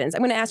internet questions,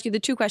 I'm going to ask you the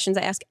 2 questions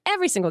I ask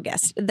every single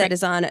guest that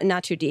is on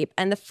Not Too Deep.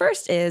 And the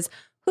first is,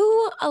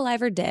 who,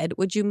 alive or dead,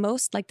 would you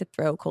most like to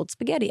throw cold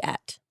spaghetti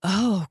at?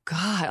 Oh,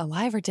 God.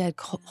 Alive or dead,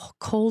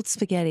 cold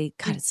spaghetti.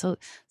 God, it's so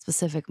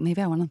specific.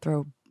 Maybe I want to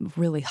throw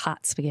really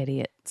hot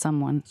spaghetti at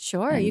someone.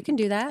 Sure, you can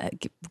do that.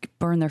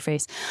 Burn their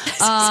face.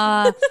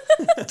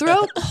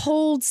 Throw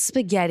cold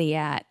spaghetti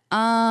at.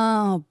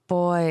 Oh,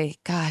 boy.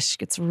 Gosh,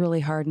 it's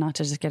really hard not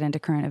to just get into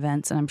current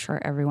events. And I'm sure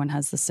everyone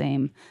has the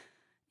same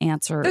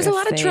answer. There's a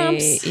lot of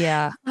Trumps.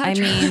 Yeah. I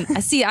mean,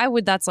 I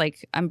would, that's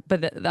like,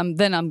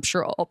 then I'm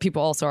sure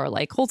people also are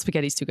like, cold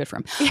spaghetti's too good for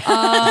him.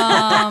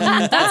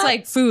 That's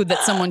like food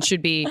that someone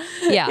should be.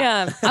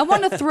 Yeah. I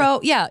want to throw,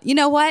 you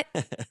know what?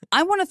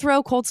 I want to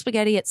throw cold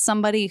spaghetti at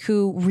somebody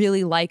who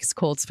really likes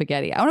cold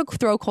spaghetti. I want to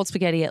throw cold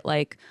spaghetti at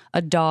like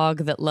a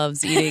dog that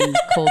loves eating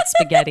cold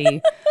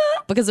spaghetti,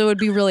 because it would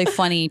be really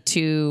funny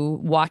to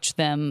watch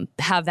them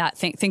have that,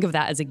 think of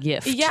that as a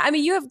gift. Yeah, I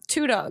mean, you have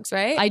 2 dogs,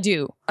 right? I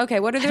do. Okay,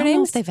 what are their I don't know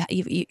names? if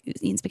they've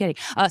eaten spaghetti.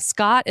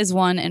 Scott is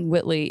one and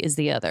Whitley is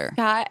the other.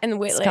 Scott and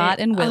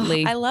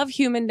Whitley. Oh, I love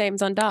human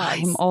names on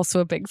dogs. I'm also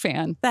a big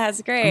fan.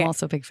 That's great. I'm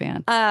also a big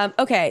fan.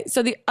 Okay,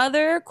 so the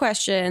other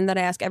question that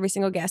I ask every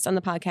single guest on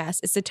the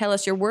podcast is to tell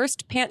us your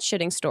worst pants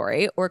shitting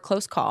story or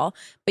close call,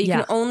 but you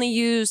can only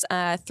use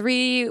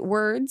 3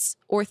 words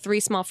or 3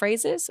 small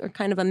phrases, or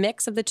kind of a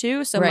mix of the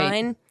 2. So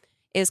mine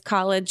is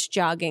college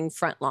jogging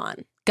front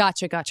lawn.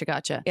 Gotcha.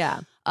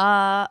 Yeah.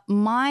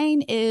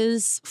 Mine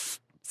is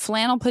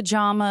flannel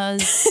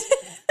pajamas.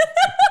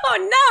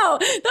 Oh no,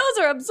 those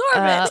are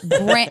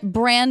absorbent.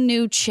 Brand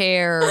new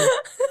chair.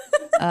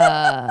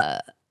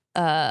 Like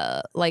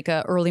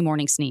a early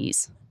morning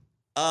sneeze.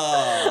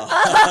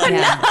 Oh.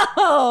 Yeah.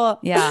 Oh,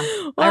 Yeah.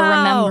 Wow. I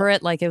remember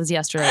it like it was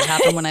yesterday. It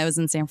happened when I was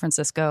in San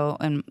Francisco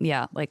and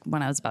like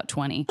when I was about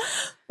 20.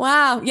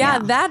 Wow. Yeah, Yeah.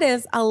 that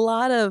is a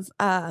lot of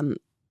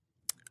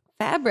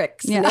fabric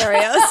Yeah.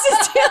 scenarios.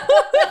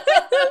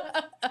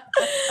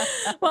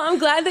 Well, I'm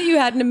glad that you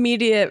had an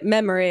immediate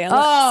memory.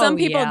 Some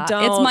people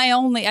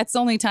don't. It's the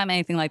only time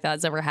anything like that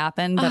has ever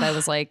happened. But I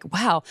was like,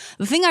 wow.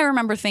 The thing I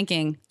remember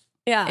thinking,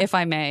 Yeah. if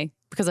I may,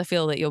 because I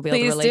feel that you'll be able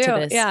Please to relate do. to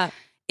this, Yeah.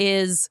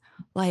 is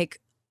like,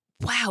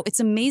 wow, it's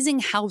amazing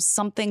how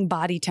something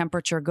body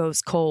temperature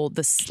goes cold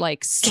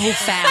like so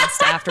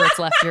fast after it's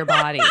left your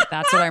body.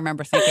 That's what I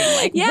remember thinking.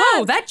 Like, Yeah.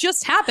 whoa, that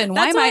just happened.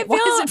 Why That's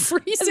what I is it feel.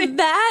 freezing?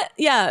 That,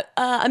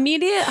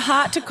 immediate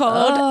hot to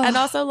cold, Ugh. and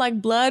also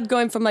like blood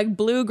going from like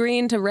blue,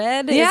 green to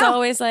red is Yeah.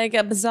 always like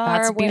a bizarre.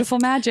 That's beautiful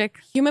magic.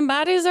 Human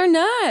bodies are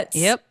nuts.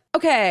 Yep.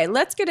 Okay,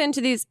 let's get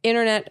into these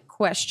internet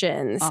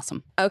questions.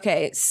 Awesome.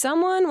 Okay,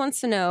 someone wants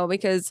to know,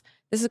 because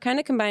this is kind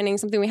of combining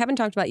something we haven't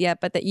talked about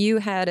yet, but that you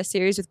had a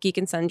series with Geek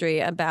and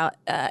Sundry about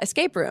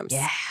escape rooms.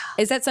 Yeah.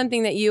 Is that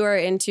something that you are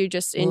into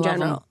just in Love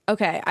general? 'em.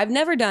 Okay, I've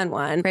never done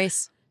one.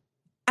 Grace,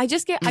 I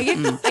get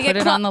put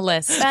it on the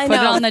list. I Put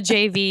it know. on the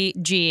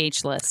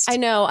JVGH list. I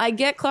know. I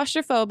get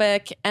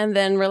claustrophobic, and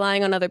then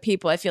relying on other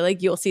people, I feel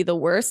like you'll see the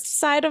worst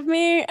side of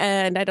me,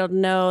 and I don't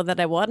know that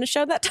I want to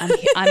show that to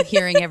I'm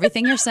hearing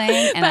everything you're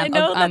saying, and But I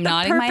know that I'm the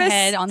nodding my purpose-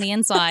 head on the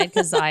inside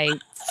because I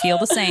feel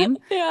the same.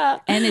 Yeah.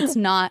 And it's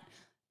not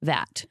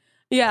that.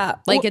 Yeah.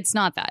 Like, it's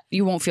not that.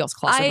 You won't feel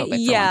claustrophobic for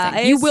yeah, one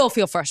thing. I You s- will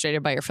feel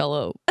frustrated by your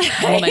fellow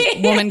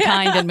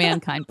womankind and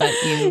mankind, but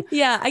you...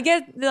 Yeah, I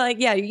get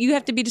you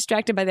have to be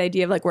distracted by the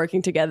idea of like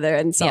working together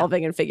and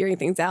solving and figuring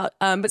things out.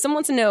 But someone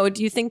wants to know,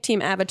 do you think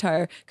Team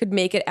Avatar could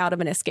make it out of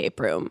an escape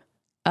room?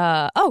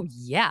 Oh,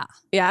 yeah.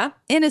 Yeah?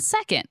 In a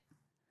second.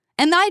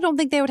 And I don't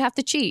think they would have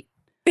to cheat.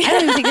 I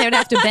don't even think they would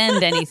have to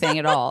bend anything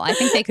at all. I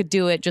think they could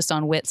do it just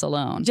on wits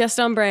alone. Just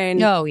on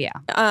brain. Oh, yeah.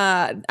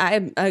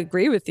 I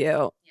agree with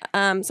you.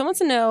 Someone wants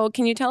to know,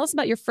 can you tell us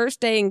about your first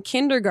day in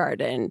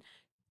kindergarten?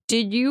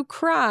 Did you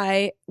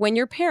cry when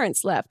your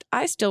parents left?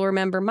 I still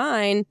remember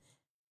mine,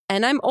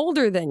 and I'm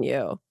older than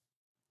you.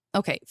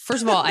 Okay,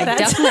 first of all, I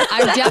That's-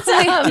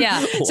 definitely,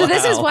 yeah. So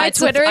this is Wow. why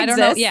Twitter I don't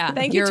know. exists. Yeah,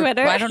 Thank you, you're-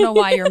 Twitter. I don't know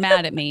why you're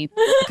mad at me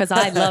because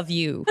I love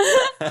you,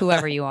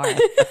 whoever you are.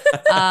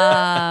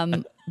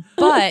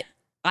 But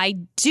I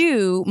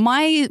do.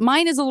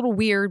 Mine is a little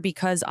weird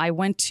because I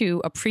went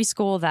to a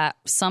preschool that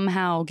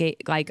somehow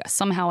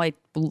I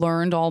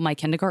learned all my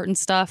kindergarten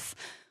stuff.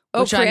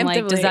 Oh, Which I'm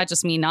like, does preemptively. that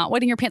just mean not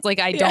wetting your pants? Like,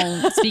 I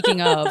don't,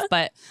 speaking of,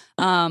 but,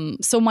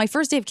 so my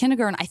first day of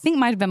kindergarten, I think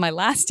might have been my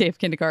last day of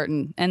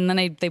kindergarten. And then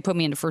they put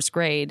me into first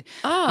grade.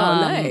 Oh,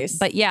 nice.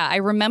 But yeah, I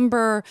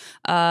remember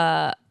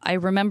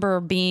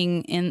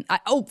being in,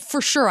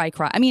 for sure I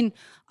cried. I mean,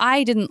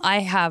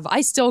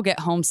 I still get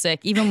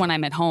homesick even when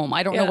I'm at home.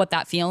 I don't know what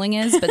that feeling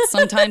is, but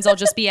sometimes I'll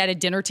just be at a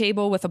dinner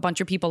table with a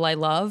bunch of people I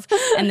love.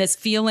 And this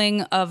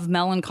feeling of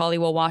melancholy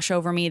will wash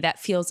over me that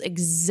feels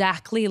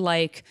exactly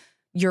like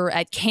you're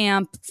at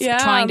camp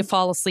trying to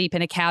fall asleep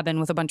in a cabin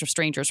with a bunch of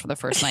strangers for the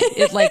first night.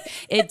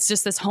 It's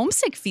just this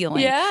homesick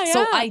feeling. Yeah, So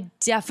yeah. I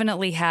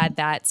definitely had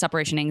that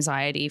separation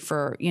anxiety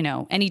for,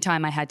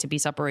 anytime I had to be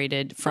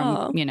separated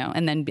from,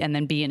 and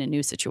then be in a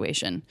new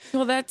situation.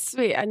 Well, that's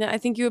sweet. And I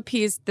think you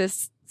appeased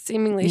this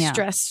seemingly Yeah.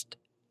 stressed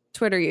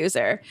Twitter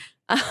user.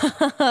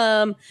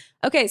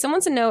 Okay, someone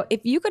wants to know,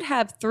 if you could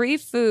have 3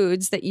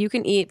 foods that you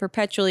can eat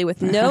perpetually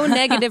with no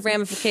negative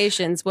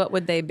ramifications, what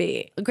would they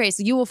be? Grace,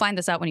 you will find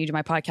this out when you do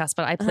my podcast,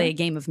 but I play a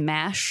game of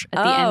MASH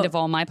at the Oh. end of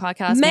all my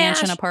podcasts.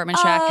 MASH. Mansion, apartment,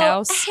 shack,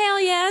 house. Hell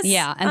yes.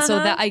 Yeah, and so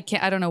that I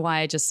don't know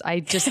why I just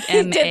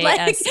Did like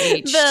MASH.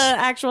 the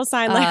actual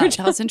sign language.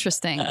 That was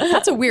interesting.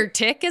 That's a weird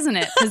tick, isn't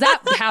it? Because that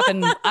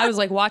happened. I was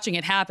like watching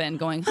it happen,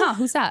 going,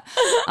 "Who's that?"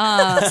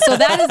 So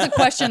that is the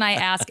question I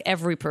ask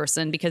every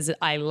person because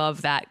I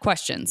love that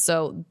question.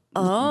 So.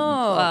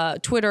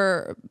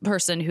 Twitter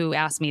person who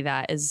asked me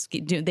that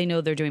they know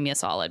they're doing me a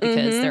solid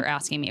because they're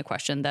asking me a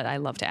question that I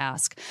love to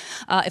ask.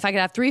 If I could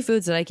have 3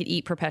 foods that I could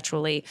eat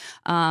perpetually,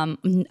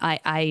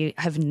 I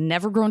have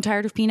never grown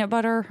tired of peanut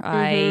butter.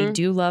 I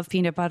do love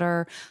peanut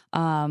butter.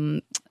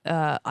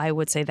 I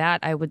would say that.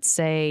 I would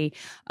say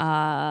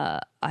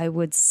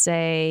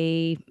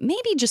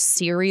maybe just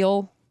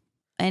cereal.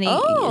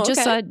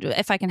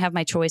 If I can have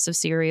my choice of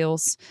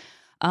cereals,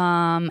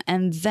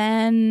 and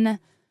then.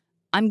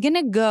 I'm going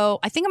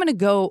to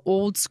go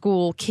old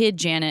school kid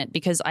Janet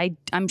because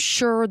I'm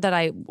sure that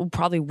I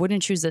probably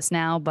wouldn't choose this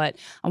now, but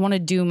I want to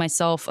do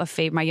myself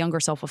my younger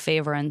self a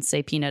favor and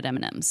say peanut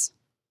M&Ms.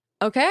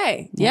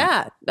 Okay.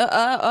 Yeah.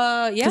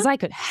 Yeah. Because I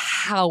could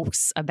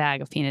house a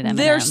bag of peanut M&Ms.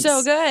 They're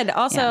so good.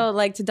 Also,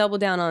 like to double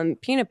down on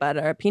peanut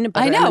butter.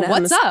 I know. M&Ms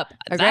What's up?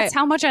 are That's great.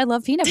 how much I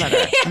love peanut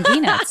butter and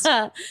peanuts.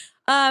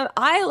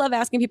 I love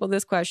asking people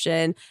this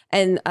question.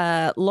 And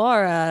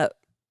Laura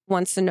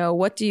wants to know,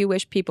 what do you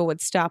wish people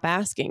would stop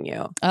asking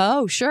you?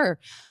 Oh, sure.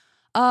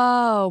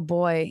 Oh,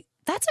 boy.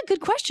 That's a good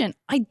question.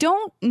 I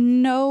don't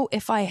know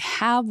if I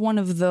have one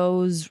of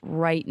those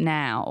right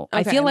now.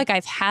 I Okay. feel like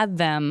I've had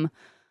them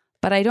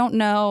But I don't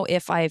know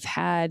if I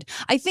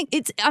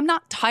think I'm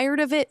not tired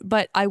of it,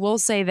 but I will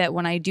say that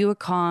when I do a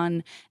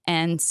con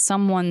and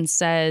someone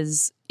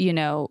says, you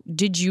know,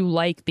 did you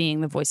like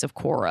being the voice of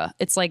Korra?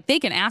 It's like they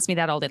can ask me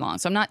that all day long.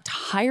 So I'm not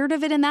tired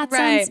of it in that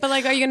sense. But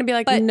like, are you going to be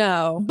like,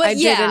 no, but I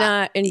did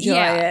not enjoy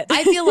it.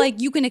 I feel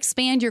like you can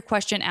expand your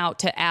question out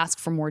to ask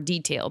for more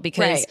detail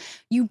because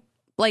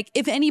like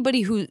if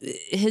anybody who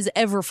has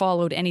ever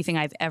followed anything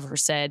I've ever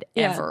said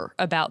ever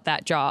about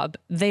that job,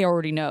 they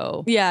already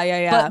know.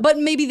 But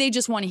maybe they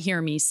just want to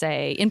hear me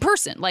say in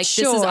person, like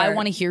I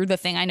want to hear the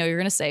thing I know you're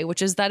going to say,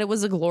 which is that it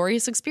was a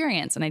glorious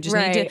experience. And I just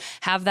need to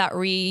have that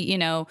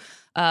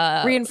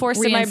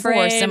reinforced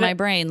in my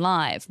brain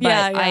live.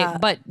 But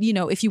but you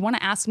know, if you want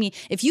to ask me,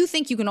 if you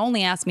think you can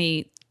only ask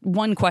me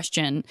one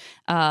question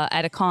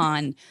at a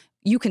con,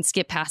 you can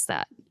skip past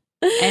that.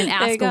 And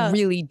ask a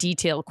really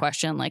detailed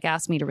question, like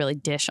ask me to really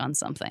dish on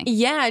something.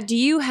 Yeah. Do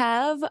you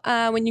have,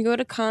 when you go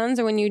to cons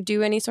or when you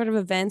do any sort of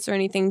events or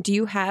anything, do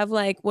you have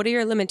like, what are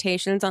your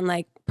limitations on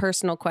like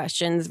personal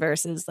questions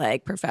versus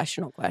like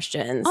professional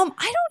questions?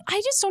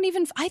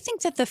 I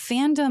think that the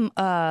fandom,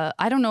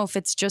 I don't know if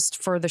it's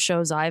just for the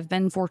shows I've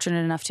been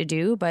fortunate enough to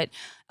do, but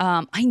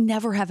I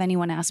never have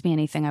anyone ask me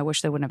anything I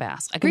wish they wouldn't have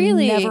asked. I could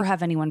never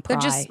have anyone pry.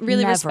 They're just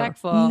really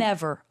respectful.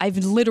 Never. I've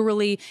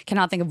literally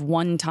cannot think of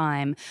one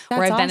time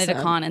where I've been at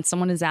a con and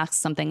someone has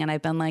asked something and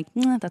I've been like,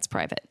 that's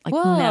private. Like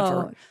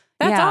never.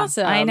 That's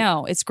awesome. I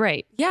know. It's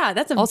great. Yeah,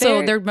 that's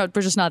they're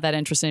just not that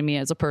interested in me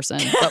as a person,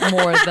 but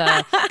more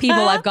the people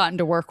I've gotten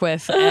to work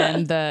with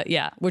and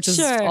which is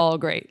all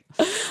great.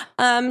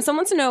 Someone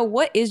wants to know,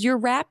 what is your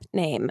rap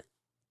name?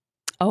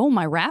 Oh,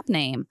 my rap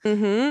name.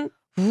 Mm-hmm.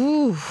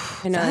 Ooh,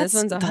 I know this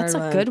one's a hard one. That's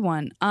a good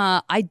one.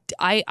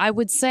 I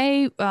would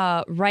say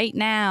right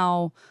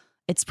now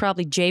it's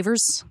probably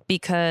Javers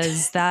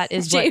because that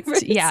is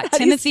Javers? Yeah, How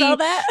Timothy. do you spell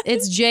that?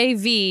 It's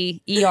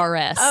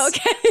JVERS. Oh,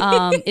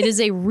 okay. It is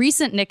a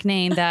recent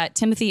nickname that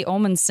Timothy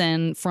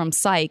Omenson from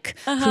Psych,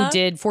 who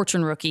did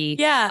Fortune Rookie.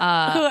 who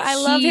I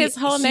love his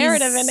whole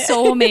narrative in it.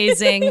 So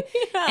amazing.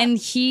 And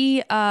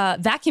he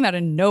that came out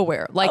of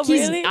nowhere. Like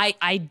really?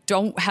 I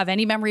don't have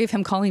any memory of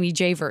him calling me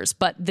Javers,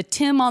 but the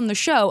Tim on the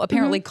show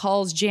apparently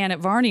calls Janet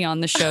Varney on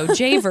the show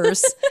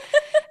Javers.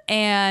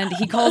 And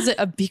he calls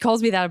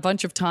me that a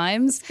bunch of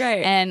times.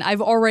 Great. And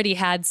I've already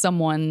had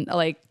someone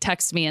like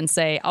text me and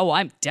say, "Oh,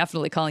 I'm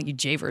definitely calling you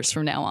Javers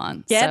from now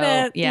on." Get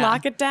it. Yeah.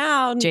 Lock it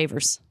down.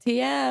 Javers.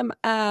 TM.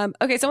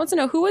 Okay, someone wants to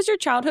know, who was your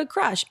childhood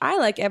crush? I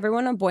like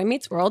everyone on Boy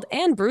Meets World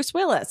and Bruce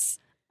Willis.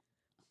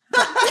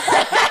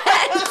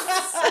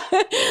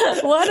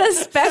 What a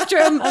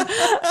spectrum of,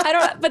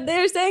 but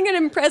they're saying it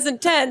in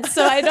present tense,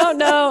 so I don't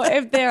know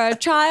if they're a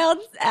child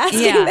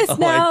asking this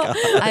now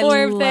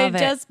or if they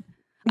just...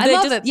 I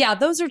love it. Yeah,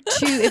 those are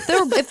two.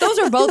 If those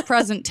are both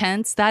present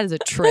tense, that is a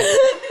trip.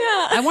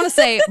 I want to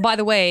say, by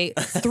the way,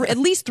 at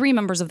least 3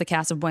 members of the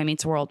cast of Boy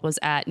Meets World was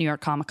at New York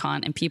Comic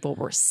Con, and people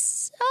were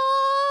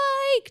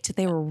psyched.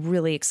 They were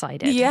really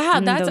excited. Yeah,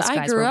 and those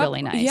guys were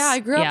really nice. Yeah, I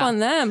grew up on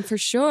them for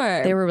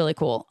sure. They were really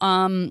cool.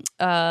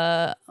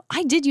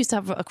 I did used to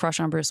have a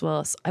crush on Bruce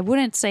Willis. I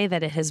wouldn't say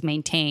that it has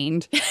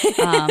maintained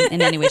in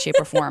any way, shape,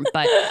 or form.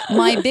 But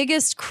my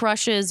biggest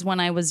crushes when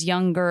I was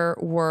younger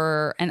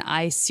were, and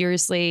I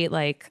seriously,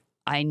 like,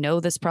 I know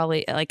this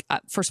probably, like,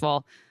 first of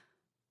all,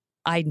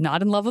 I'm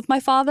not in love with my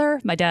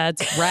father. My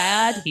dad's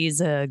rad.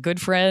 He's a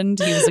good friend.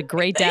 He was a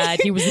great dad.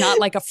 He was not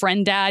like a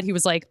friend dad. He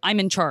was like, I'm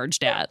in charge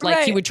dad.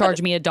 Like he would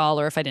charge me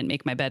 $1 if I didn't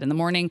make my bed in the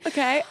morning.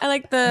 Okay. I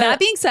like the... That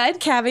being said,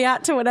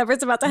 caveat to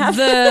whatever's about to happen.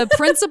 The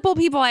principal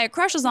people I had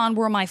crushes on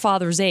were my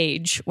father's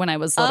age when I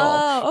was little.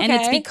 Oh, okay. And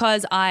it's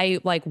because I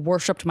like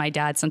worshipped my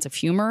dad's sense of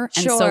humor.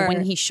 And so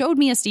when he showed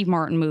me a Steve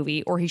Martin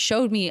movie or he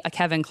showed me a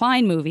Kevin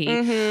Kline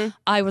movie,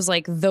 I was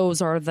like,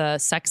 those are the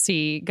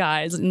sexy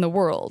guys in the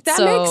world. That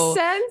makes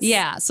sense.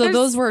 Yeah. So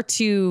those were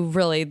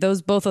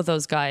both of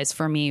those guys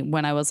for me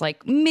when I was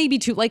like, maybe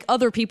two, like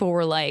other people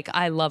were like,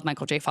 I love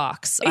Michael J.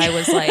 Fox. I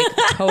was like,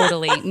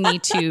 totally, me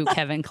too,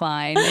 Kevin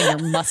Kline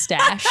and your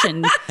mustache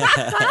and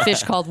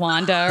Fish Called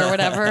Wanda or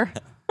whatever.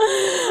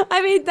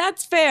 I mean,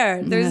 that's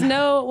fair. There's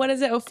no, what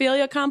is it,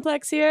 Ophelia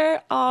complex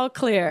here? All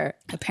clear.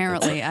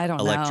 Apparently, I don't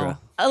know.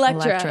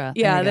 Electra.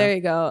 Yeah, there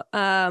you go.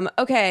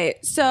 Okay,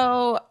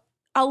 so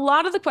a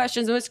lot of the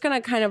questions, I'm just going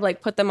to kind of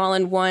like put them all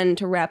in one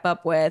to wrap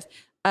up with.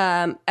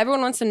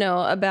 Everyone wants to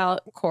know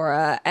about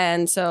Korra,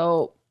 and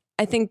so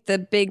I think the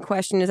big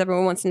question is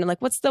everyone wants to know, like,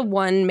 what's the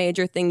one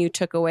major thing you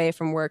took away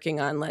from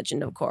working on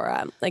Legend of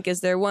Korra? Like,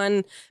 is there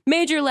one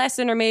major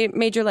lesson or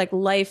major like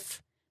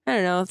life, I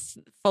don't know,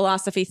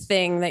 philosophy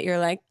thing that you're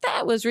like,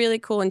 that was really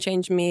cool and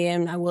changed me,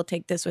 and I will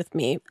take this with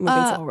me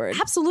moving forward?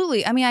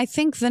 Absolutely. I mean, I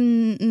think the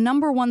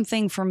number one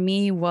thing for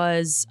me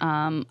was,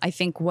 I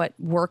think what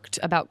worked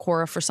about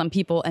Korra for some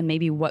people, and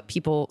maybe what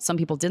some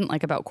people didn't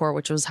like about Korra,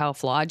 which was how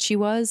flawed she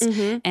was.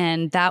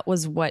 And that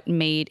was what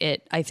made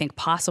it, I think,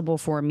 possible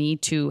for me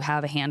to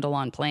have a handle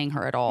on playing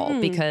her at all,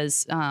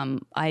 because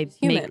I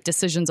make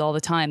decisions all the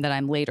time that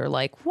I'm later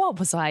like, what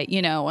was I,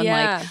 and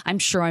like, I'm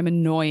sure I'm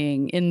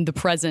annoying in the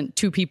present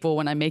to people people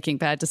when I'm making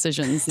bad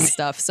decisions and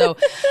stuff. So,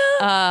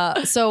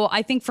 so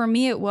I think for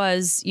me, it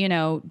was,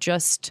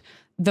 just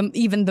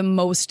even the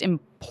most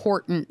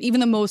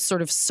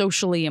sort of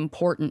socially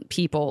important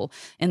people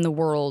in the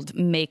world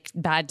make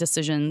bad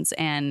decisions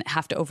and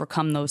have to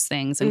overcome those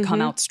things and come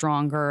out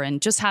stronger.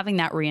 And just having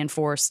that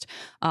reinforced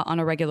on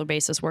a regular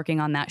basis, working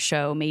on that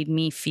show made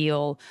me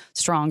feel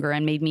stronger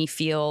and made me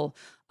feel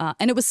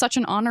and it was such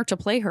an honor to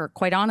play her.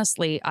 Quite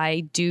honestly,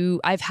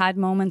 I've had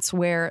moments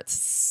where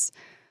it's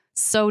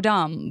so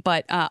dumb,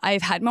 but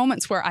I've had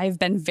moments where I've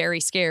been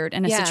very scared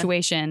in a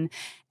situation,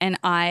 and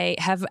I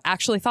have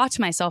actually thought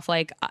to myself,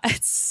 like,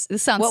 this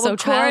sounds so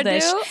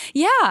childish.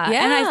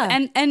 Yeah.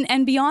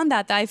 And beyond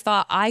that, I've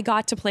thought, I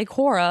got to play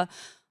Cora.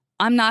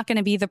 I'm not going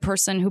to be the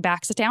person who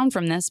backs down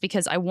from this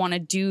because I want to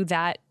do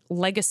that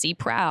legacy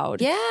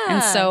proud. Yeah.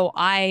 And so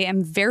I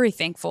am very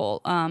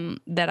thankful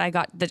that I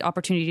got the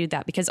opportunity to do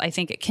that, because I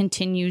think it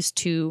continues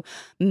to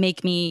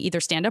make me either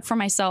stand up for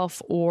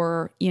myself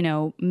or,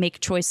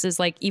 make choices.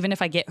 Like, even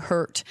if I get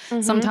hurt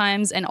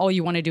sometimes and all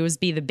you want to do is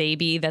be the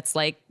baby that's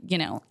like,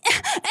 ow,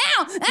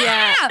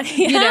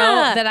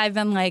 that I've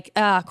been like,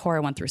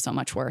 Cora went through so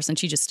much worse and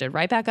she just stood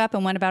right back up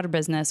and went about her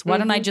business. Why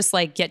don't I just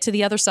like get to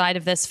the other side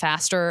of this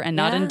faster and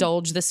not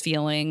indulge this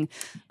feeling?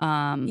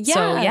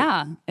 It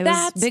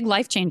was big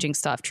life-changing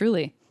stuff,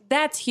 truly.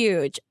 That's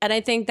huge. And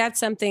I think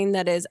that's something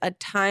that is a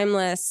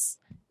timeless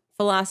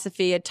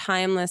philosophy, a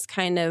timeless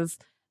kind of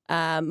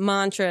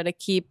mantra to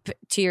keep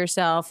to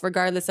yourself,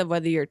 regardless of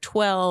whether you're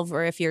 12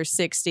 or if you're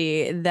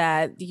 60,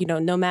 that,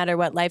 no matter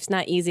what, life's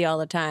not easy all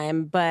the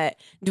time, but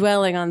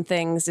dwelling on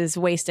things is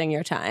wasting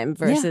your time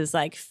versus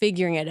like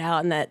figuring it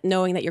out, and that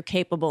knowing that you're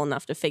capable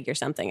enough to figure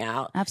something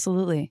out.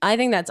 Absolutely. I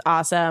think that's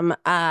awesome.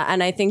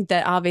 And I think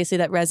that obviously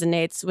that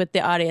resonates with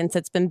the audience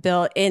that's been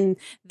built in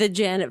the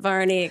Janet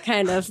Varney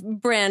kind of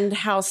brand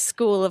house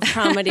school of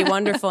comedy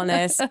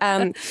wonderfulness.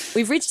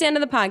 We've reached the end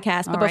of the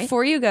podcast, but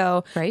before you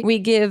go, we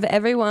give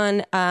everyone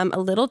a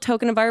little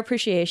token of our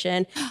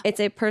appreciation.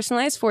 It's a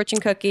personalized fortune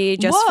cookie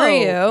just for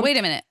you. Wait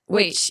a minute.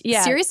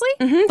 Seriously?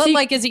 But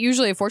like, is it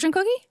usually a fortune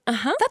cookie?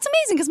 That's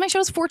amazing, because my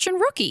show's Fortune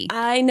Rookie.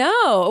 I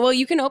know. Well,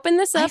 you can open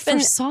this up. I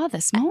first saw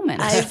this moment.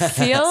 I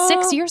feel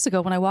 6 years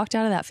ago when I walked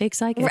out of that fake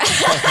psychic.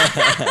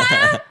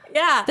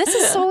 Yeah. This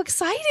is so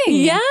exciting.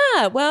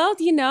 Yeah. Well,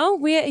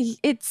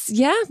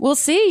 we'll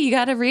see. You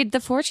got to read the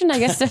fortune, I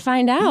guess, to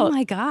find out. Oh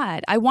my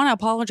God. I want to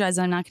apologize.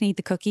 I'm not going to eat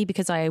the cookie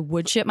because I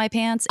would shit my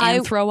pants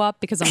and throw up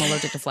because I'm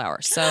allergic to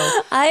flowers. So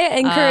I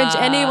encourage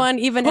anyone,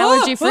 even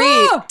allergy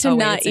free, to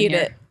not eat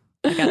it.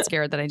 I got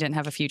scared that I didn't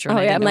have a future. And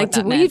I'm like,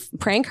 did we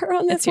prank her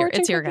on this?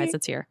 It's here, guys.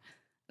 It's here.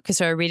 Okay,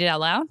 so I read it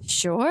out loud?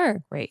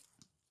 Sure. Great.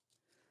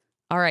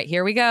 All right,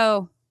 here we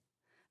go.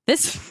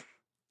 This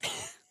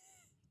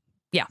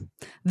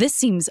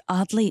seems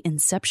oddly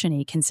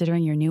Inception-y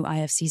considering your new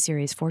IFC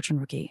series, Fortune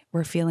Rookie.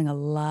 We're feeling a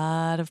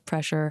lot of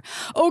pressure.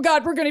 Oh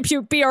God, we're going to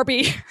puke.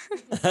 BRB.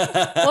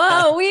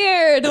 Whoa,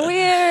 weird.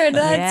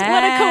 That's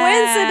what a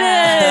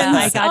coincidence.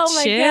 I got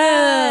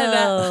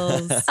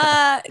chills.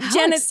 How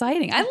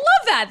exciting. I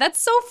love that.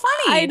 That's so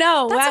funny. I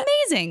know. That's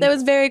amazing. That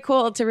was very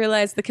cool to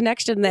realize the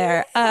connection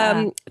there.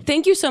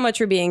 Thank you so much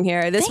for being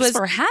here. Thanks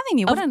for having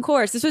me. Of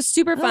course. This was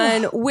super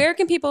fun. Where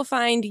can people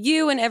find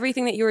you and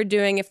everything that you were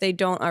doing if they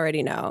don't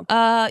already know?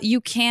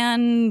 You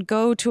can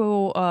go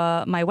to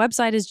my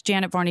website is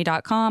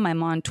janetvarney.com.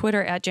 I'm on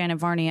Twitter at Janet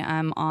Varney.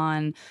 I'm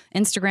on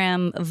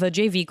Instagram, the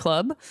JV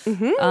Club.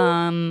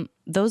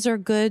 Those are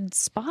good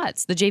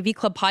spots. The JV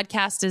Club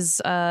podcast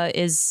is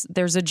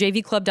there's a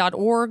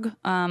jvclub.org.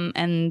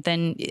 And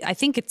then I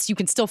think you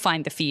can still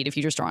find the feed if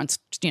you just are on,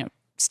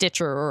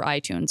 Stitcher or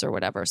iTunes or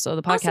whatever. So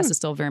the podcast is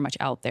still very much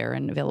out there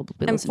and available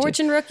to listen to.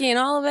 Fortune Rookie and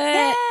all of it.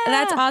 Yeah.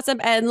 That's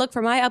awesome. And look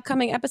for my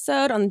upcoming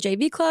episode on the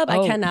JV Club.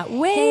 I cannot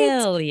wait.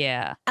 Hell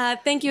yeah.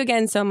 Thank you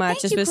again so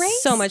much. This was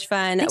so much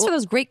fun. Thanks for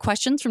those great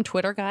questions from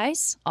Twitter,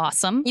 guys.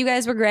 Awesome. You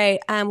guys were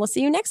great. We'll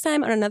see you next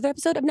time on another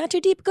episode of Not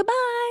Too Deep.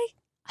 Goodbye.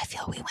 I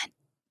feel we went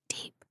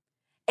deep.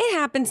 It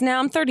happens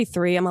now. I'm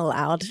 33. I'm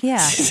allowed.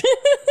 Yeah.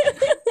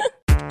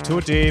 Too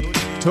deep,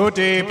 too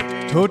deep,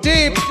 too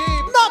deep.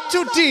 Not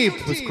Too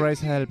Deep with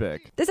Grace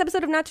Helbig. This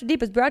episode of Not Too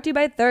Deep is brought to you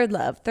by Third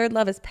Love. Third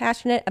Love is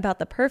passionate about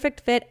the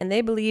perfect fit, and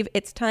they believe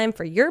it's time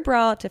for your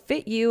bra to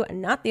fit you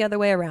and not the other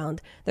way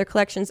around. Their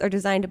collections are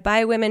designed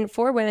by women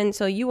for women,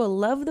 so you will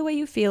love the way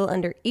you feel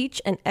under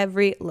each and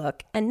every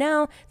look. And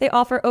now they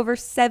offer over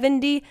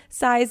 70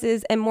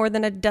 sizes and more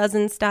than a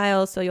dozen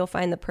styles, so you'll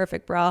find the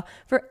perfect bra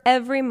for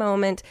every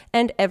moment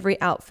and every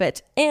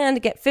outfit.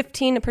 And get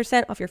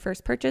 15% off your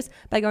first purchase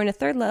by going to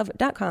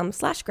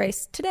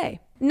thirdlove.com/grace today.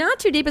 Not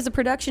Too Deep is a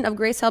production of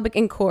Grace Helbig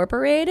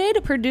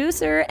Incorporated,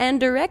 producer and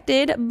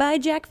directed by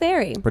Jack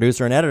Ferry.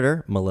 Producer and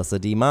editor, Melissa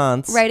D.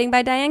 Mons. Writing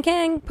by Diane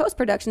Kang.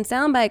 Post-production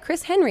sound by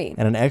Chris Henry.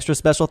 And an extra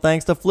special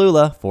thanks to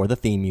Flula for the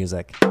theme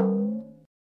music.